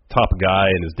top guy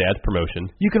in his dad's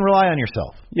promotion. You can rely on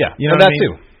yourself. Yeah, you know that what I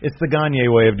mean? too. It's the Gagne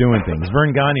way of doing things.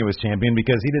 Vern Gagne was champion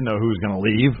because he didn't know who was going to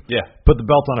leave. Yeah. Put the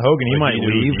belt on Hogan, he might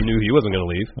leave. He knew he wasn't going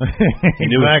to leave. He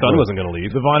knew his son wasn't going to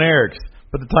leave. The Von Erichs.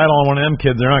 Put the title on one of them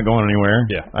kids, they're not going anywhere.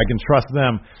 Yeah. I can trust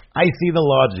them. I see the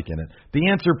logic in it. The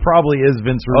answer probably is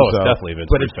Vince Russo. Oh, it's definitely Vince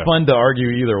But Russo. It's fun to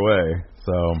argue either way.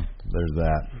 So, there's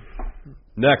that.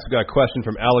 Next, we got a question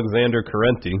from Alexander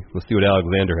Carenti. Let's see what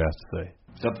Alexander has to say.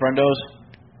 What's up, friendos?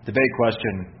 Debate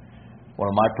question. One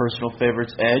of my personal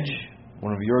favorites, Edge.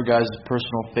 One of your guys'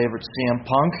 personal favorites, CM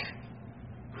Punk.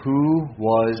 Who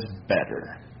was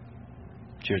better?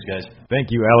 Cheers, guys.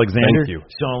 Thank you, Alexander. Thank you.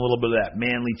 Showing a little bit of that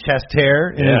manly chest hair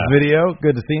in his video.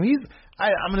 Good to see him.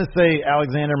 I'm going to say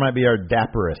Alexander might be our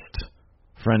dapperest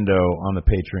friendo on the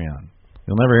Patreon.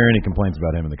 You'll never hear any complaints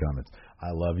about him in the comments.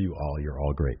 I love you all. You're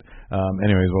all great.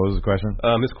 Anyways, what was his question?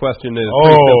 His question is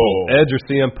pretty simple. Edge or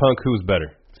CM Punk, who's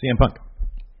better? CM Punk.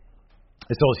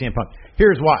 It's totally CM Punk.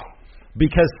 Here's why.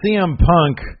 Because CM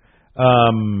Punk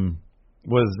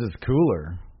was just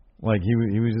cooler. Like, he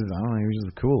was just, I don't know, he was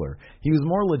just cooler. He was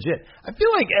more legit. I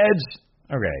feel like Edge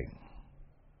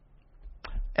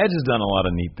has done a lot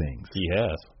of neat things. He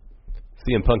has.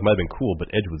 CM Punk might have been cool, but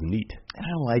Edge was neat. And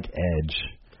I like Edge.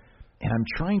 And I'm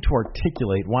trying to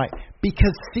articulate why.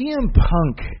 Because CM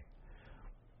Punk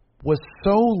was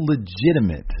so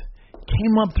legitimate.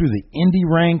 Came up through the indie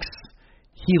ranks.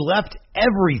 He left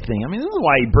everything. I mean, this is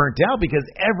why he burnt out, because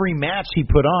every match he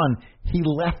put on, he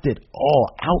left it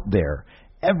all out there.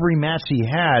 Every match he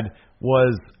had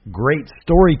was great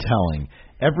storytelling.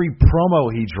 Every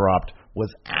promo he dropped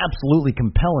was absolutely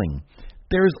compelling.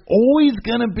 There's always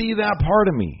going to be that part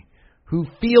of me who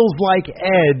feels like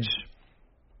Edge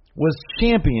was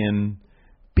champion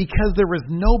because there was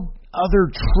no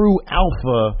other true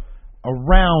alpha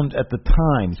around at the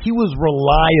time. He was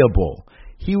reliable.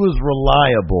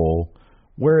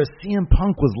 Whereas CM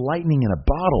Punk was lightning in a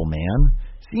bottle, man.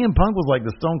 CM Punk was like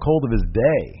the Stone Cold of his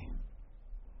day.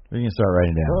 You can start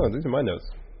writing down. Oh, these are my notes.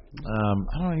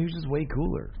 I don't know. He was just way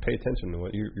cooler. Pay attention to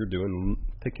what you're doing.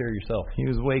 Take care of yourself. He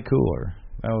was way cooler.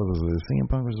 CM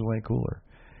Punk was way cooler.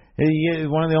 He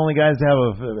one of the only guys to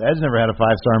have Edge never had a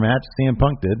 5-star match. CM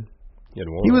Punk did.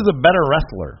 He was a better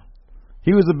wrestler.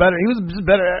 He was just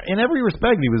better in every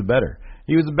respect. He was better.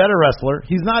 He was a better wrestler.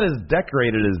 He's not as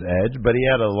decorated as Edge, but he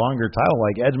had a longer title.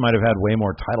 Like Edge might have had way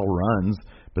more title runs,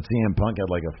 but CM Punk had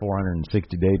like a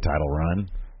 460-day title run.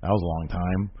 That was a long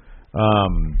time.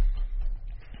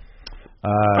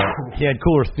 He had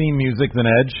cooler theme music than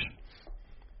Edge.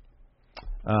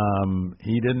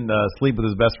 He didn't sleep with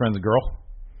his best friend's girl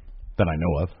that I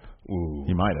know of. Ooh.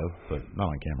 He might have, but not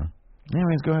on camera.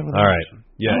 Anyways, go ahead with All Edge. right.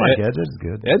 Yeah, I like Edge. Edge is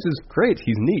good. Edge is great.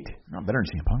 He's neat. Not better than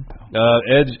CM Punk, though.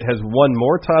 Edge has won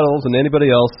more titles than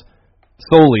anybody else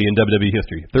solely in WWE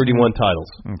history. 31 titles.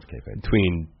 That's kayfabe.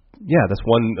 That's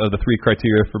one of the 3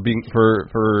 criteria for being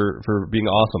being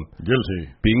awesome. Guilty.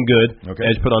 Being good. Okay.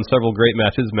 Edge put on several great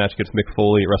matches. Match against Mick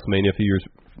Foley at WrestleMania 10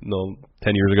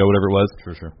 years ago, whatever it was.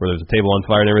 Sure. Where there's a table on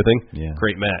fire and everything. Yeah.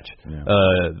 Great match. Yeah.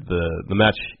 The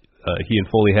match he and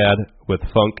Foley had with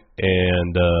Funk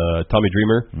and Tommy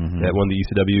Dreamer that won the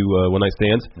ECW One Night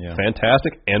Stands. Yeah.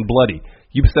 Fantastic and bloody.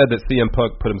 You've said that CM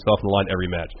Punk put himself on the line every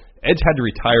match. Edge had to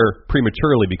retire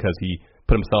prematurely because he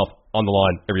put himself on the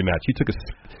line every match.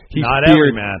 Not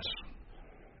every match.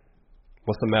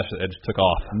 What's the match that Edge took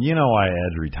off? You know why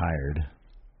Edge retired.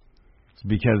 It's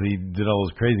because he did all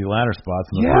those crazy ladder spots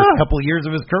in the first couple of years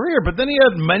of his career, but then he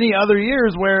had many other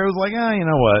years where it was like, you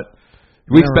know what?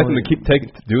 We expect him to keep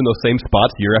doing those same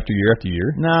spots year after year after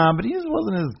year? Nah, but he just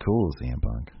wasn't as cool as CM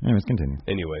Punk. Anyways, continue.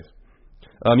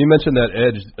 You mentioned that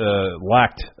Edge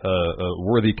lacked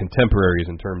worthy contemporaries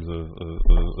in terms of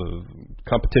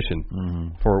competition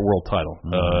for a world title.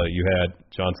 You had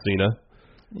John Cena.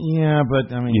 Yeah,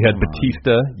 but I mean, you had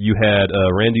Batista. You had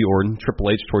Randy Orton,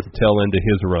 Triple H towards the tail end of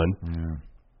his run. Yeah.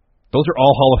 Those are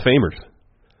all Hall of Famers.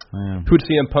 Yeah. Who did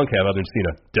CM Punk have other than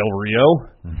Cena? Del Rio.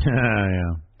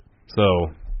 Yeah. So.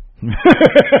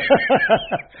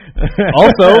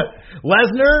 Also,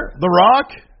 Lesnar, The Rock.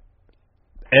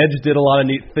 Edge did a lot of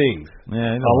neat things.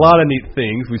 Yeah, a lot of neat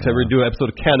things. We said we'd do an episode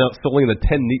of Count Out solely on the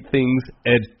 10 neat things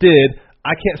Edge did.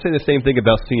 I can't say the same thing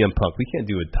about CM Punk. We can't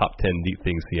do a top 10 neat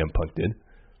things CM Punk did.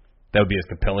 That would be as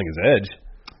compelling as Edge.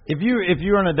 If you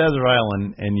were on a desert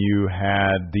island and you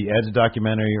had the Edge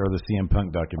documentary or the CM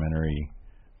Punk documentary,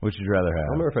 which would you rather have?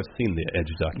 I don't know if I've seen the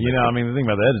Edge documentary. You know, I mean, the thing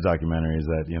about the Edge documentary is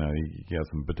that, you have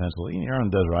some potential. You're on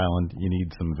a desert island, you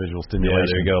need some visual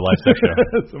stimulation. Yeah, there you go, live sex show.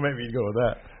 So maybe you go with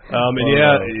that.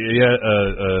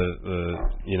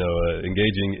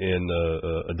 Engaging in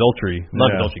adultery, not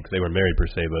adultery because they weren't married per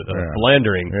se, but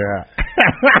philandering. Yeah.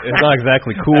 It's not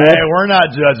exactly cool. Hey, we're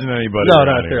not judging anybody. No,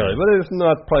 not necessarily, but it's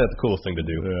not probably not the coolest thing to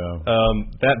do. Yeah.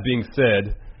 That being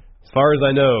said, as far as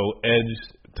I know, Edge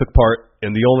took part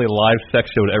in the only live sex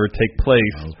show to ever take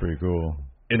place. That was pretty cool.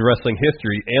 In wrestling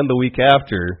history, and the week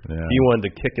after, he wanted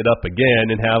to kick it up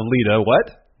again and have Lita,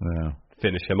 Yeah.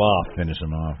 Finish him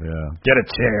off, yeah. Get a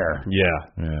chair. Yeah.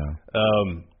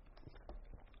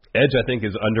 Edge, I think,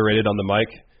 is underrated on the mic.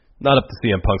 Not up to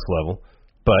CM Punk's level,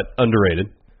 but underrated.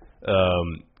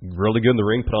 Really good in the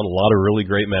ring, put on a lot of really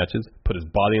great matches, put his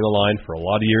body on the line for a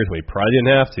lot of years where he probably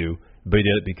didn't have to, but he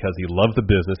did it because he loved the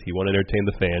business, he wanted to entertain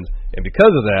the fans, and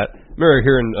because of that, I remember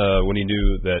hearing when he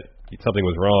knew that something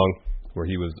was wrong, where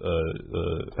he was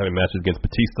having matches against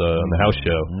Batista on the house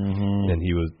show, and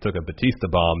he took a Batista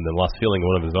bomb and then lost feeling in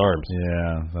one of his arms.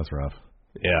 Yeah, that's rough.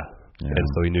 Yeah. And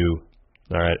so he knew,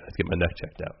 all right, let's get my neck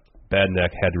checked out. Bad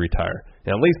neck, had to retire.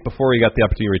 And at least before he got the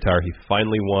opportunity to retire, he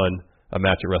finally won a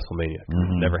match at WrestleMania.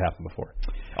 It never happened before.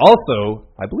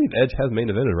 Also, I believe Edge has main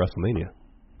evented at WrestleMania.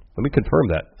 Let me confirm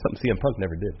that. Something CM Punk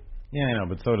never did. Yeah, I know,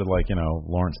 but so did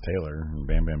Lawrence Taylor and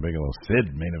Bam Bam Bigelow.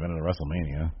 Sid main evented at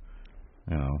WrestleMania.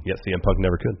 Yet CM Punk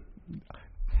never could.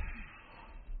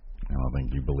 I don't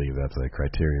think you believe that's a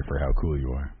criteria for how cool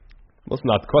you are. Well, it's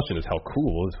not the question. Is how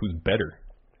cool. It's who's better.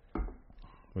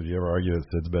 Would you ever argue that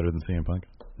Sid's better than CM Punk?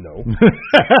 No.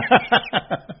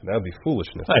 That would be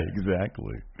foolishness.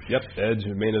 Exactly. Yep. Edge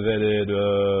main evented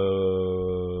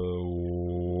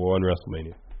one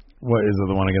WrestleMania. What is it?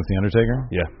 The one against the Undertaker?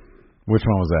 Yeah. Which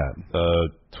one was that?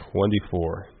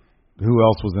 24. Who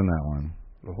else was in that one?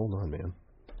 Well, hold on, man.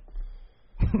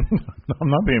 I'm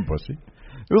not being pushy.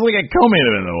 It was like a co-main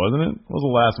event, though, wasn't it? What was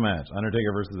the last match?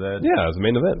 Undertaker versus Edge? Yeah, it was the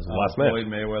main event. It was the last match.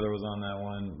 Floyd Mayweather was on that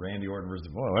one. Randy Orton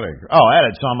versus... I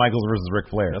had Shawn Michaels versus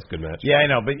Ric Flair. That's a good match. Yeah, I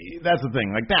know, but that's the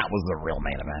thing. Like, that was the real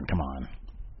main event. Come on.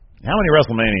 How many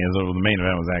WrestleManias of the main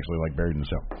event was actually, like, buried in the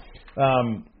show?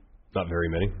 Not very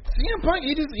many. CM Punk,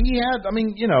 he had, I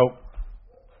mean, you know,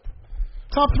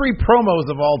 top 3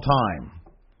 promos of all time.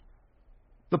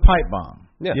 The pipe bomb.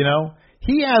 Yeah. You know?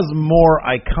 He has more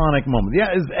iconic moments.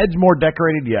 Yeah, is Edge more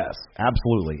decorated? Yes,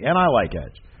 absolutely. And I like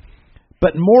Edge.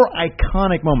 But more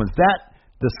iconic moments.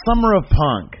 The Summer of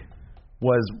Punk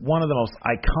was one of the most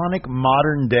iconic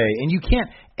modern day. And you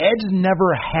can't, Edge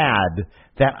never had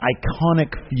that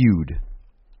iconic feud.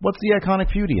 What's the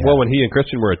iconic feud he had? Well, when he and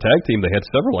Christian were a tag team, they had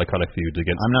several iconic feuds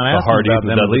against I'm not the asking Hardys about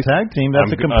and them as Dudleys. a tag team. That's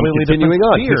a completely continuing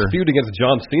different on. sphere. His feud against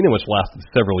John Cena, which lasted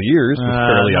several years, was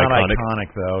fairly not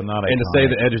iconic. Though. Not and iconic. to say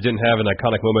that Edge didn't have an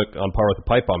iconic moment on par with the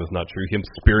pipe bomb is not true. Him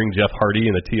spearing Jeff Hardy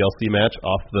in the TLC match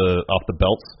off the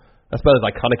belts, that's about as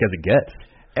iconic as it gets.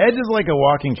 Edge is like a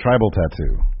walking tribal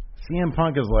tattoo. CM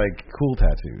Punk is like cool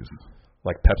tattoos.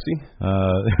 Like Pepsi?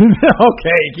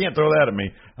 Okay, you can't throw that at me.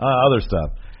 Other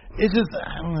stuff. It's just,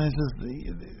 I don't know, it's just,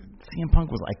 CM Punk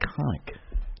was iconic.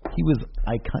 He was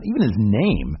iconic. Even his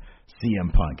name, CM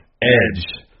Punk. Edge.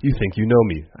 You think you know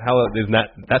me. How isn't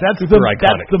that, that's super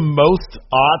iconic. That's the most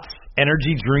aughts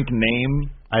energy drink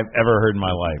name I've ever heard in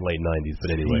my life. Late 90s,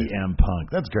 but anyway. CM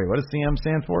Punk. That's great. What does CM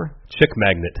stand for? Chick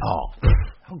Magnet. Oh,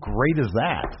 how great is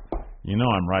that? You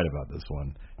know I'm right about this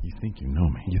one. You think you know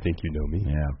me. You think you know me?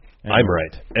 Yeah. Anyway. I'm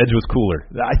right. Edge was cooler.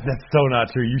 That's so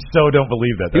not true. You so don't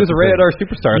believe that. He was a Rated R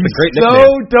superstar. It's a great nickname. nickname.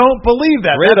 So don't believe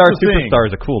that. Rated R superstar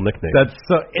is a cool nickname.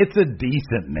 It's a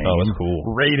decent name. Oh, it's cool.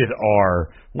 Rated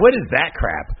R. What is that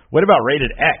crap? What about Rated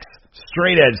X?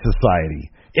 Straight Edge Society.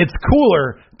 It's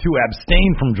cooler to abstain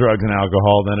from drugs and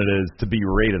alcohol than it is to be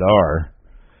Rated R.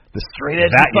 The Straight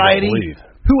Edge Society.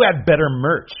 Who had better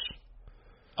merch?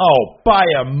 Oh, by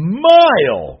a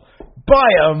mile.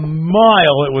 By a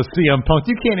mile, it was CM Punk.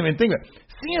 You can't even think of it.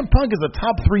 CM Punk is a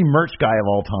top 3 merch guy of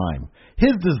all time.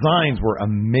 His designs were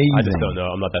amazing. I just don't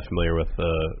know. I'm not that familiar with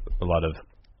a lot of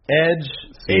Edge.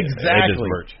 Exactly. Edge's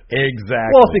merch.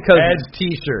 Exactly. Well, because Edge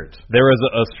T-shirt. There was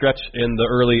a stretch in the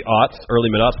early mid-aughts,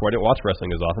 where I didn't watch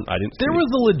wrestling as often. There was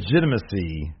a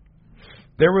legitimacy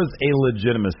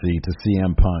to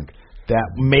CM Punk that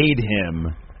made him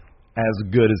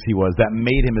as good as he was, that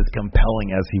made him as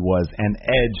compelling as he was, and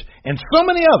Edge, and so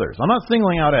many others. I'm not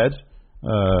singling out Edge.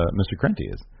 Mr. Crenti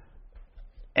is.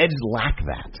 Edge lacked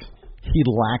that. He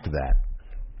lacked that.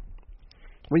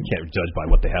 We can't judge by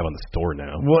what they have on the store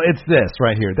now. Well, it's this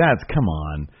right here. Come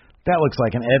on. That looks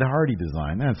like an Ed Hardy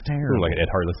design. That's terrible. Like an Ed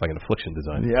Hardy looks like an Affliction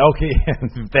design. Yeah, okay.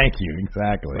 Thank you.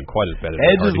 Exactly. Not quite as bad as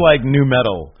Edge is like new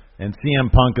metal, and CM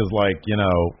Punk is like,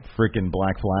 freaking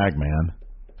Black Flag, man.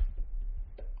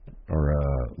 Or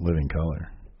Living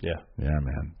Color. Yeah. Yeah,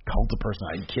 man. Cult of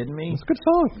Personality. Are you kidding me? It's a good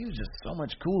song. He was just so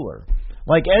much cooler.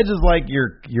 Like Edge is like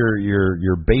your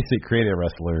basic creative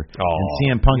wrestler. Oh, and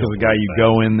CM Punk is the guy you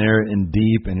go in there in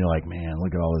deep and you're like, man,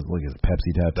 look at his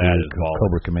Pepsi tattoo. That is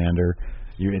Cobra Commander.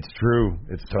 It's true.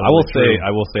 It's totally true.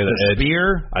 I will say that the Edge.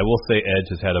 Spear. I will say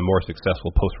Edge has had a more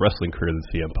successful post wrestling career than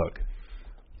CM Punk.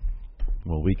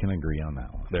 Well, we can agree on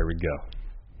that one. There we go.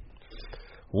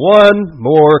 One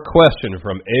more question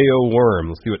from A.O. Worm.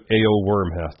 Let's see what A.O.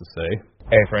 Worm has to say.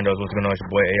 Hey, friendos, what's going on? It's your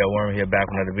boy A.O. Worm here, back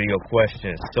with another video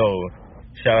question. So,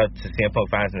 shout out to CM Punk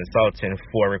Fans and Sultan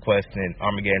for requesting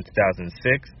Armageddon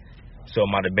 2006. So,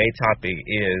 my debate topic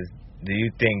is, do you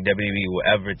think WWE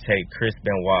will ever take Chris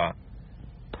Benoit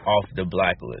off the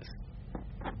blacklist?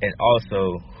 And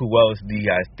also, who else do you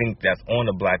guys think that's on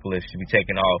the blacklist should be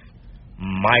taken off,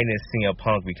 minus CM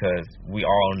Punk, because we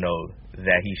all know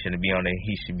that he shouldn't be on it.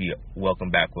 He should be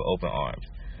welcomed back with open arms.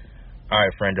 All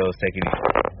right, friendos, take it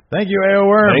easy. Thank you, A.O.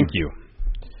 Worm. Thank you.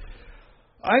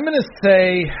 I'm going to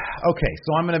say, okay,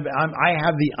 so I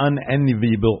have the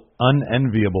unenviable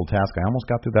task, I almost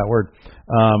got through that word,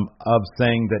 of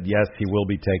saying that yes, he will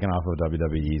be taken off of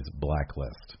WWE's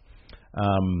blacklist.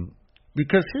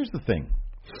 Because here's the thing.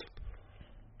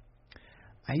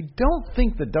 I don't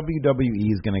think that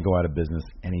WWE is going to go out of business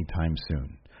anytime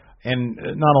soon. And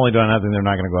not only do I not think they're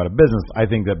not going to go out of business, I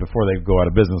think that before they go out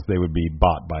of business, they would be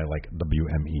bought by like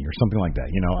WME or something like that.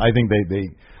 I think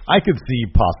I could see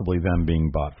possibly them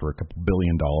being bought for a couple $1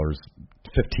 billion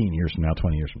 15 years from now,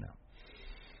 20 years from now.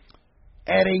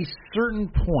 At a certain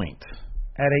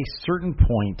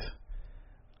point,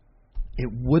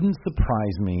 it wouldn't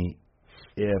surprise me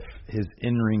if his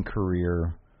in-ring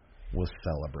career was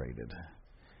celebrated.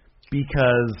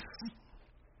 Because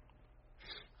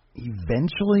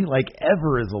eventually, like,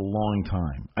 ever is a long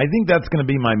time. I think that's going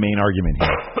to be my main argument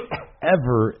here.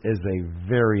 Ever is a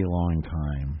very long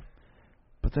time.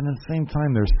 But then at the same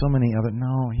time, there's so many other.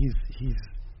 No, he's.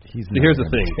 Here's the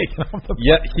thing.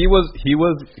 Yeah, he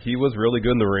was really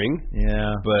good in the ring.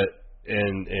 Yeah, but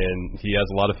and he has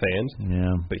a lot of fans.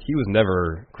 Yeah, but he was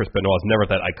never Chris Benoit was never at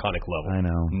that iconic level. I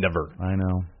know, never. I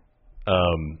know.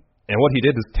 And what he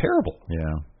did is terrible.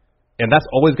 Yeah, and that's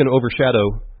always going to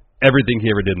overshadow everything he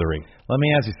ever did in the ring. Let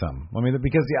me ask you something.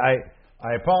 Because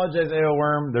I apologize, AO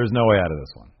Worm. There's no way out of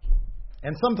this one.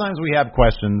 And sometimes we have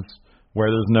questions where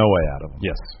there's no way out of them.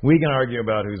 Yes. We can argue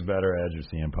about who's better, Edge or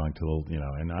CM Punk,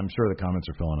 and I'm sure the comments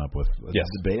are filling up with yes.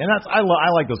 debate. And I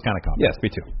like those kind of comments. Yes, me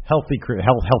too. Healthy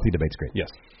debate's great. Yes.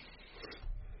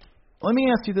 Let me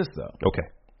ask you this, though. Okay.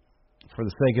 For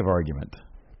the sake of argument,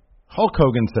 Hulk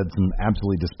Hogan said some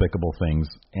absolutely despicable things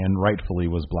and rightfully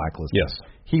was blacklisted. Yes.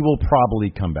 He will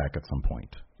probably come back at some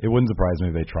point. It wouldn't surprise me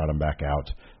if they trot him back out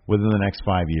within the next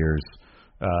 5 years.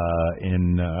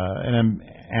 In an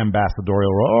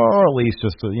ambassadorial role, or at least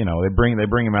just they bring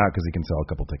him out because he can sell a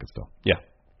couple tickets still. Yeah.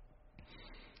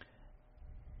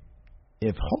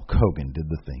 If Hulk Hogan did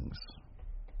the things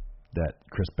that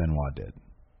Chris Benoit did,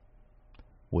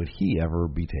 would he ever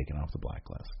be taken off the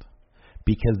blacklist?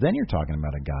 Because then you're talking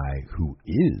about a guy who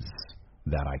is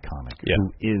that iconic,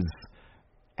 who is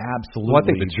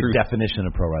absolutely the definition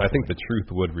of pro wrestling. I think the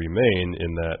truth would remain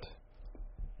in that.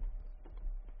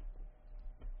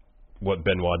 What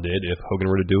Benoit did if Hogan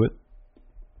were to do it.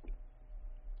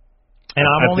 And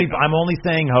I'm only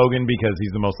saying Hogan because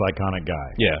he's the most iconic guy.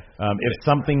 Yeah. If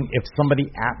somebody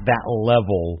at that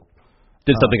level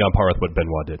did something on par with what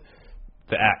Benoit did,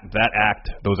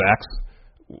 those acts,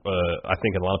 I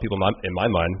think a lot of people in my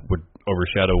mind would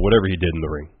overshadow whatever he did in the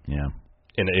ring. Yeah.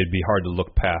 And it'd be hard to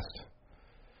look past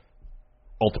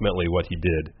ultimately what he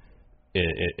did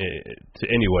to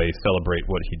anyway celebrate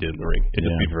what he did in the ring. It'd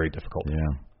just be very difficult.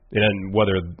 Yeah. And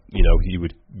whether, he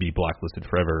would be blacklisted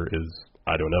forever is,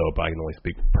 I don't know, but I can only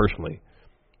speak personally.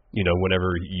 Whenever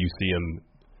you see him,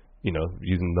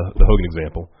 using the Hogan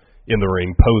example, in the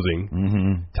ring,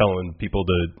 posing, telling people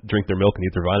to drink their milk and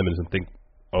eat their vitamins and think,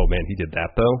 oh, man, he did that,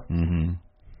 though? Mm-hmm.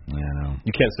 Yeah, I know.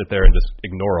 You can't sit there and just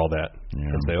ignore all that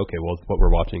and say, okay, well, what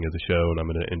we're watching is a show and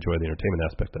I'm going to enjoy the entertainment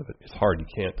aspect of it. It's hard. You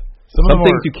can't. Some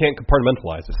things you can't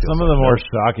compartmentalize. Some of the more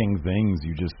shocking things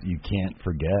you can't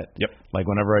forget. Yep. Like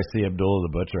whenever I see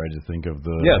Abdullah the Butcher, I just think of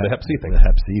the Hep C thing. The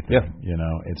Hep C thing.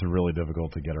 Yeah. It's really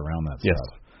difficult to get around that yes.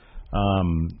 stuff.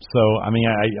 So I mean,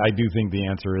 I do think the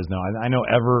answer is no. I know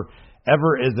ever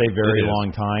is a very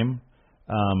long time.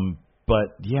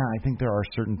 But yeah, I think there are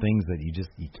certain things that you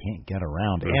can't get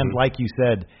around. Mm-hmm. And like you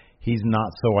said, he's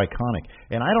not so iconic.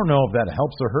 And I don't know if that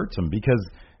helps or hurts him because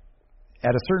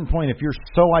at a certain point, if you're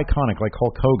so iconic like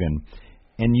Hulk Hogan,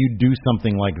 and you do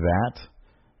something like that,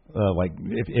 like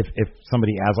if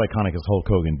somebody as iconic as Hulk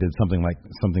Hogan did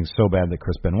something so bad that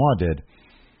Chris Benoit did,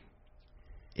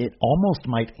 it almost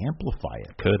might amplify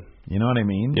it. Could. You know what I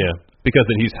mean? Yeah. Because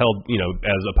then he's held,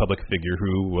 as a public figure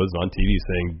who was on TV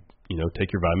saying,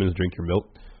 take your vitamins, drink your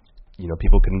milk.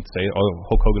 People can say, oh,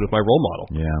 Hulk Hogan was my role model.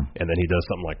 Yeah. And then he does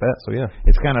something like that. So, yeah.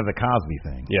 It's kind of the Cosby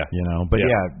thing. Yeah. But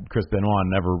Chris Benoit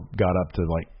never got up to,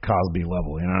 like, Cosby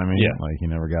level. You know what I mean? Yeah. Like, he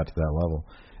never got to that level.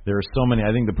 There are so many,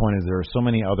 I think the point is there are so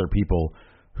many other people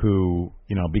who,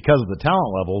 because of the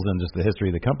talent levels and just the history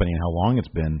of the company and how long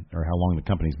it's been, or how long the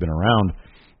company's been around,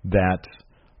 that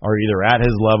are either at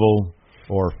his level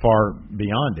or far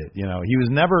beyond it.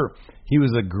 He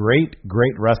was a great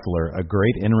wrestler, a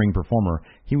great in-ring performer.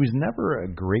 He was never a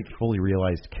great, fully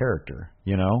realized character,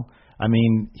 I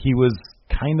mean, he was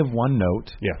kind of one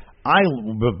note. Yeah.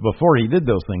 Before he did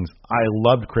those things, I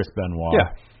loved Chris Benoit.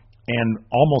 Yeah. And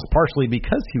almost partially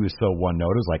because he was so one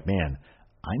note, it was like, man,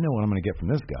 I know what I'm going to get from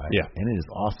this guy. Yeah. And it is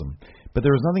awesome. But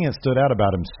there was nothing that stood out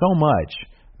about him so much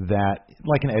that,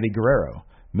 like an Eddie Guerrero,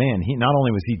 man, he not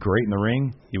only was he great in the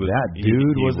ring, he was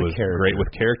a character. Great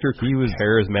with character. He was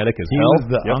charismatic as hell. He was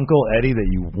the Uncle Eddie that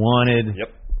you wanted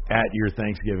at your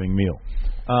Thanksgiving meal.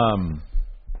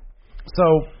 So,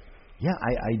 yeah,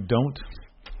 I don't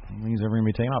think he's ever going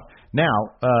to be taken off. Now,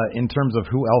 in terms of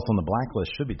who else on the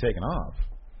blacklist should be taken off,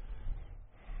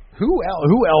 who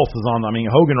else is on? I mean,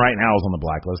 Hogan right now is on the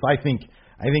blacklist. I think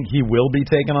he will be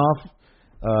taken off.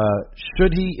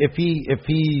 Should he, if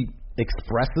he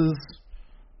expresses,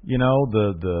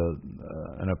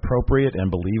 an appropriate and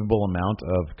believable amount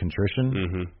of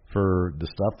contrition for the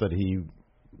stuff that he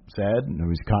said and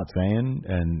who's caught saying,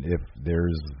 and if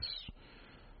there's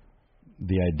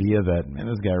the idea that, man,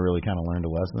 this guy really kind of learned a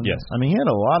lesson. Yes. I mean, he had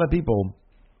a lot of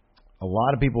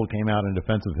people came out in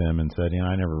defense of him and said,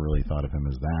 I never really thought of him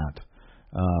as that.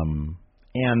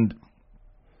 And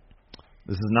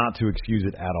this is not to excuse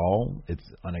it at all. It's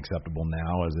unacceptable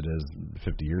now as it is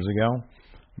 50 years ago.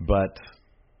 But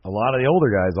a lot of the older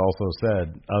guys also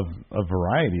said, of a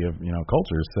variety of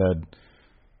cultures, said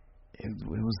it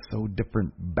was so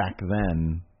different back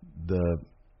then. The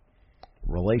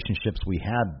relationships we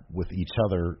had with each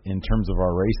other in terms of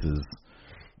our races,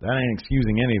 that ain't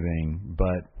excusing anything,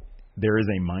 but there is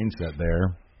a mindset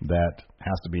there that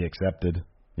has to be accepted,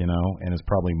 and is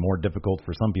probably more difficult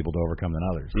for some people to overcome than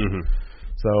others. Mm-hmm.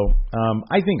 So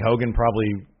I think Hogan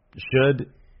probably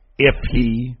should, if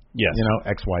he, yes.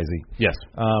 XYZ. Yes.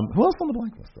 Who else on the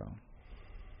blacklist, though?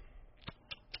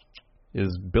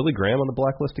 Is Billy Graham on the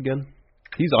blacklist again?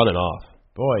 He's on and off.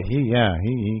 Boy, I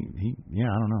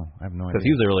don't know. I have no idea. Because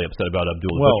he was really upset about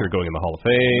Abdul Butcher going in the Hall of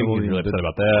Fame. He was really upset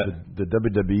about that. The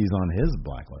WWE's on his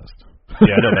blacklist.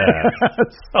 Yeah, I know that.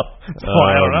 so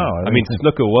I don't know. I mean,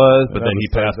 Snuka was, but then he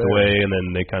passed away, and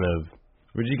then they kind of...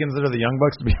 Would you consider the Young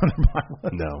Bucks to be on their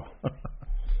blacklist? No.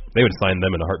 They would sign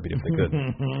them in a heartbeat if they could.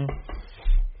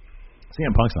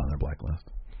 CM Punk's on their blacklist.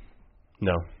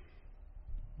 No.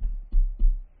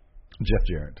 Jeff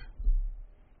Jarrett.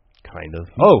 Kind of.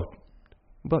 Oh,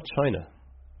 what about China?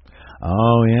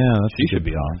 Oh, yeah. She should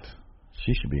be off.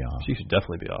 She should be off. She should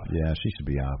definitely be off. Yeah, she should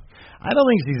be off. I don't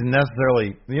think she's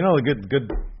necessarily, a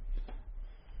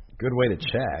good way to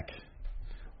check.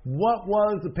 What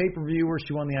was the pay-per-view where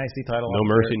she won the IC title? No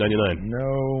Mercy 99.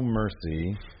 No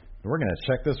Mercy. We're going to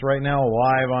check this right now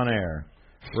live on air.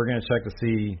 We're going to check to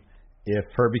see if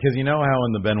because you know how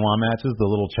in the Benoit matches the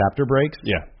little chapter breaks?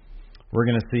 Yeah. We're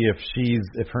going to see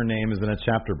if her name is in a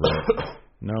chapter break.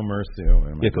 No Mercy. Oh,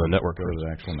 get to the network. Go to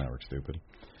the actual network, stupid.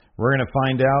 We're going to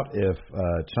find out if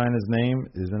China's name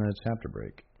is in a chapter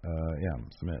break.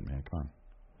 Submit, man. Come on.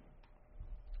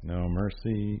 No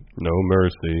Mercy. No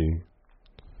Mercy.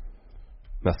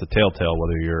 That's the telltale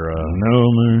whether you're no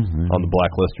mercy. On the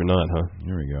blacklist or not, huh?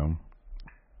 Here we go.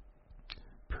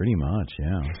 Pretty much,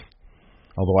 yeah.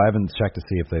 Although I haven't checked to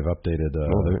see if they've updated.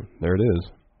 There it is.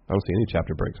 I don't see any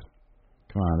chapter breaks.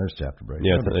 Come on, there's chapter breaks.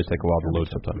 Yeah, they take a while to load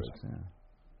sometimes. Yeah.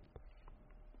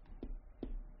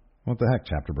 What the heck,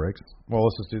 chapter breaks? Well,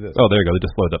 let's just do this. Oh, there you go. They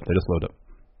just load up.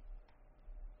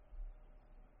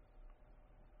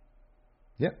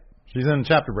 Yep, she's in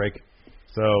chapter break.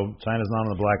 So China's not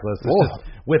on the blacklist.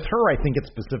 With her, I think it's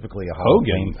specifically a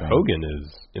Hogan. Hogan is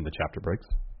in the chapter breaks,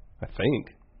 I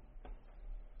think.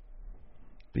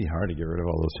 Be hard to get rid of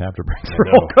all those chapter breaks for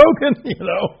Hulk Hogan,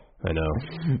 I know.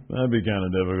 That'd be kind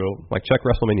of difficult. Like check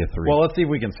WrestleMania 3. Well, let's see if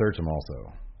we can search him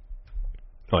also.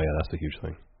 Oh yeah, that's the huge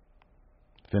thing.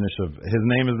 Finish of his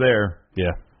name is there.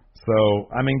 Yeah. So,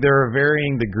 I mean, there are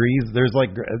varying degrees. There's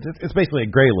it's basically a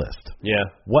gray list. Yeah.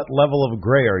 What level of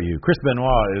gray are you? Chris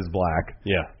Benoit is black.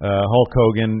 Yeah. Hulk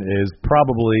Hogan is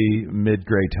probably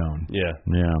mid-gray tone. Yeah.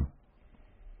 Yeah.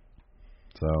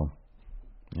 So,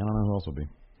 I don't know who else will be.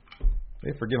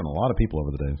 They've forgiven a lot of people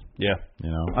over the days. Yeah.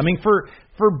 I mean, for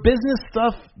business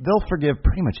stuff, they'll forgive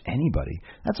pretty much anybody.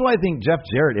 That's why I think Jeff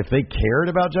Jarrett, if they cared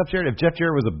about Jeff Jarrett, if Jeff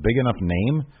Jarrett was a big enough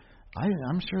name,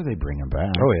 I'm sure they'd bring him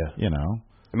back. Oh, yeah.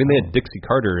 I mean, they had Dixie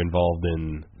Carter involved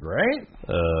in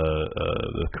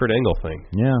the Kurt Angle thing.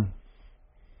 Yeah.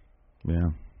 Yeah.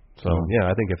 So,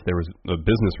 I think if there was a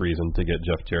business reason to get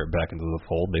Jeff Jarrett back into the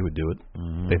fold, they would do it.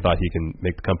 Mm-hmm. They thought he can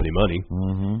make the company money.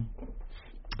 Mm-hmm.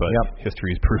 But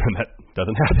history's proven that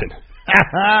doesn't happen.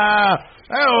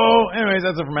 Oh, anyways,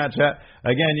 that's it for Matt Chat.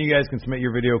 Again, you guys can submit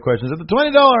your video questions at the $20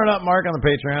 and up mark on the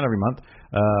Patreon every month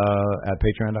at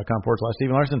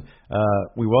patreon.com/Stephen Larson.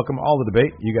 We welcome all the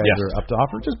debate you guys are up to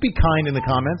offer. Just be kind in the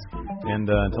comments. And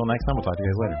until next time, we'll talk to you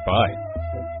guys later. Bye.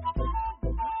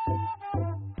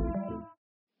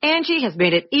 Angie has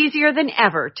made it easier than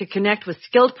ever to connect with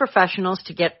skilled professionals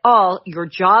to get all your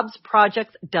jobs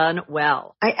projects done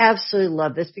well. I absolutely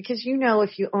love this because,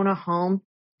 if you own a home,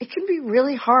 it can be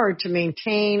really hard to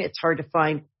maintain. It's hard to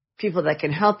find people that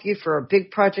can help you for a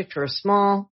big project or a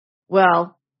small.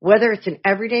 Well, whether it's in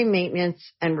everyday maintenance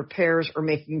and repairs or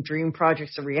making dream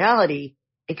projects a reality,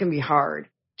 it can be hard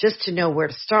just to know where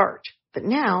to start. But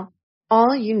now,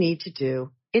 all you need to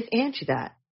do is Angie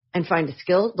that and find a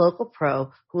skilled local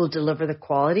pro who will deliver the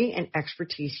quality and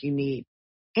expertise you need.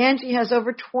 Angie has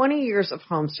over 20 years of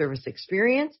home service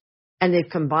experience, and they've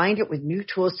combined it with new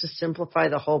tools to simplify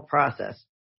the whole process.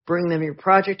 Bring them your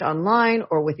project online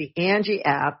or with the Angie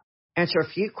app, answer a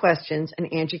few questions,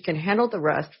 and Angie can handle the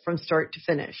rest from start to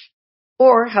finish.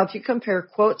 Or help you compare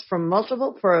quotes from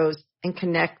multiple pros and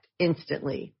connect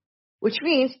instantly, which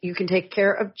means you can take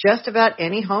care of just about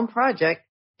any home project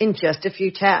in just a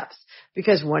few taps.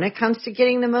 Because when it comes to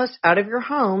getting the most out of your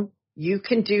home, you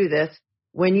can do this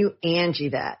when you Angie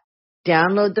that.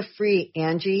 Download the free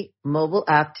Angie mobile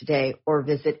app today or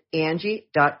visit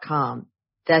Angie.com.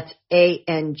 That's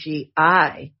ANGI.com.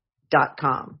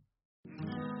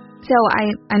 So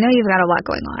I know you've got a lot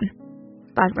going on,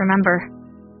 but remember,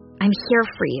 I'm here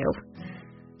for you.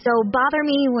 So bother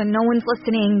me when no one's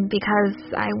listening, because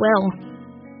I will.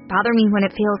 Bother me when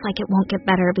it feels like it won't get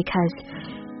better, because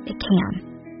it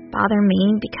can. Bother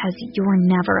me because you're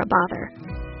never a bother.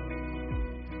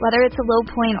 Whether it's a low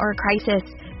point or a crisis,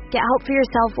 get help for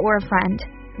yourself or a friend.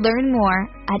 Learn more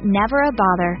at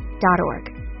neverabother.org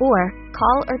or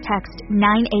call or text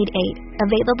 988,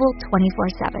 available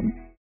 24/7.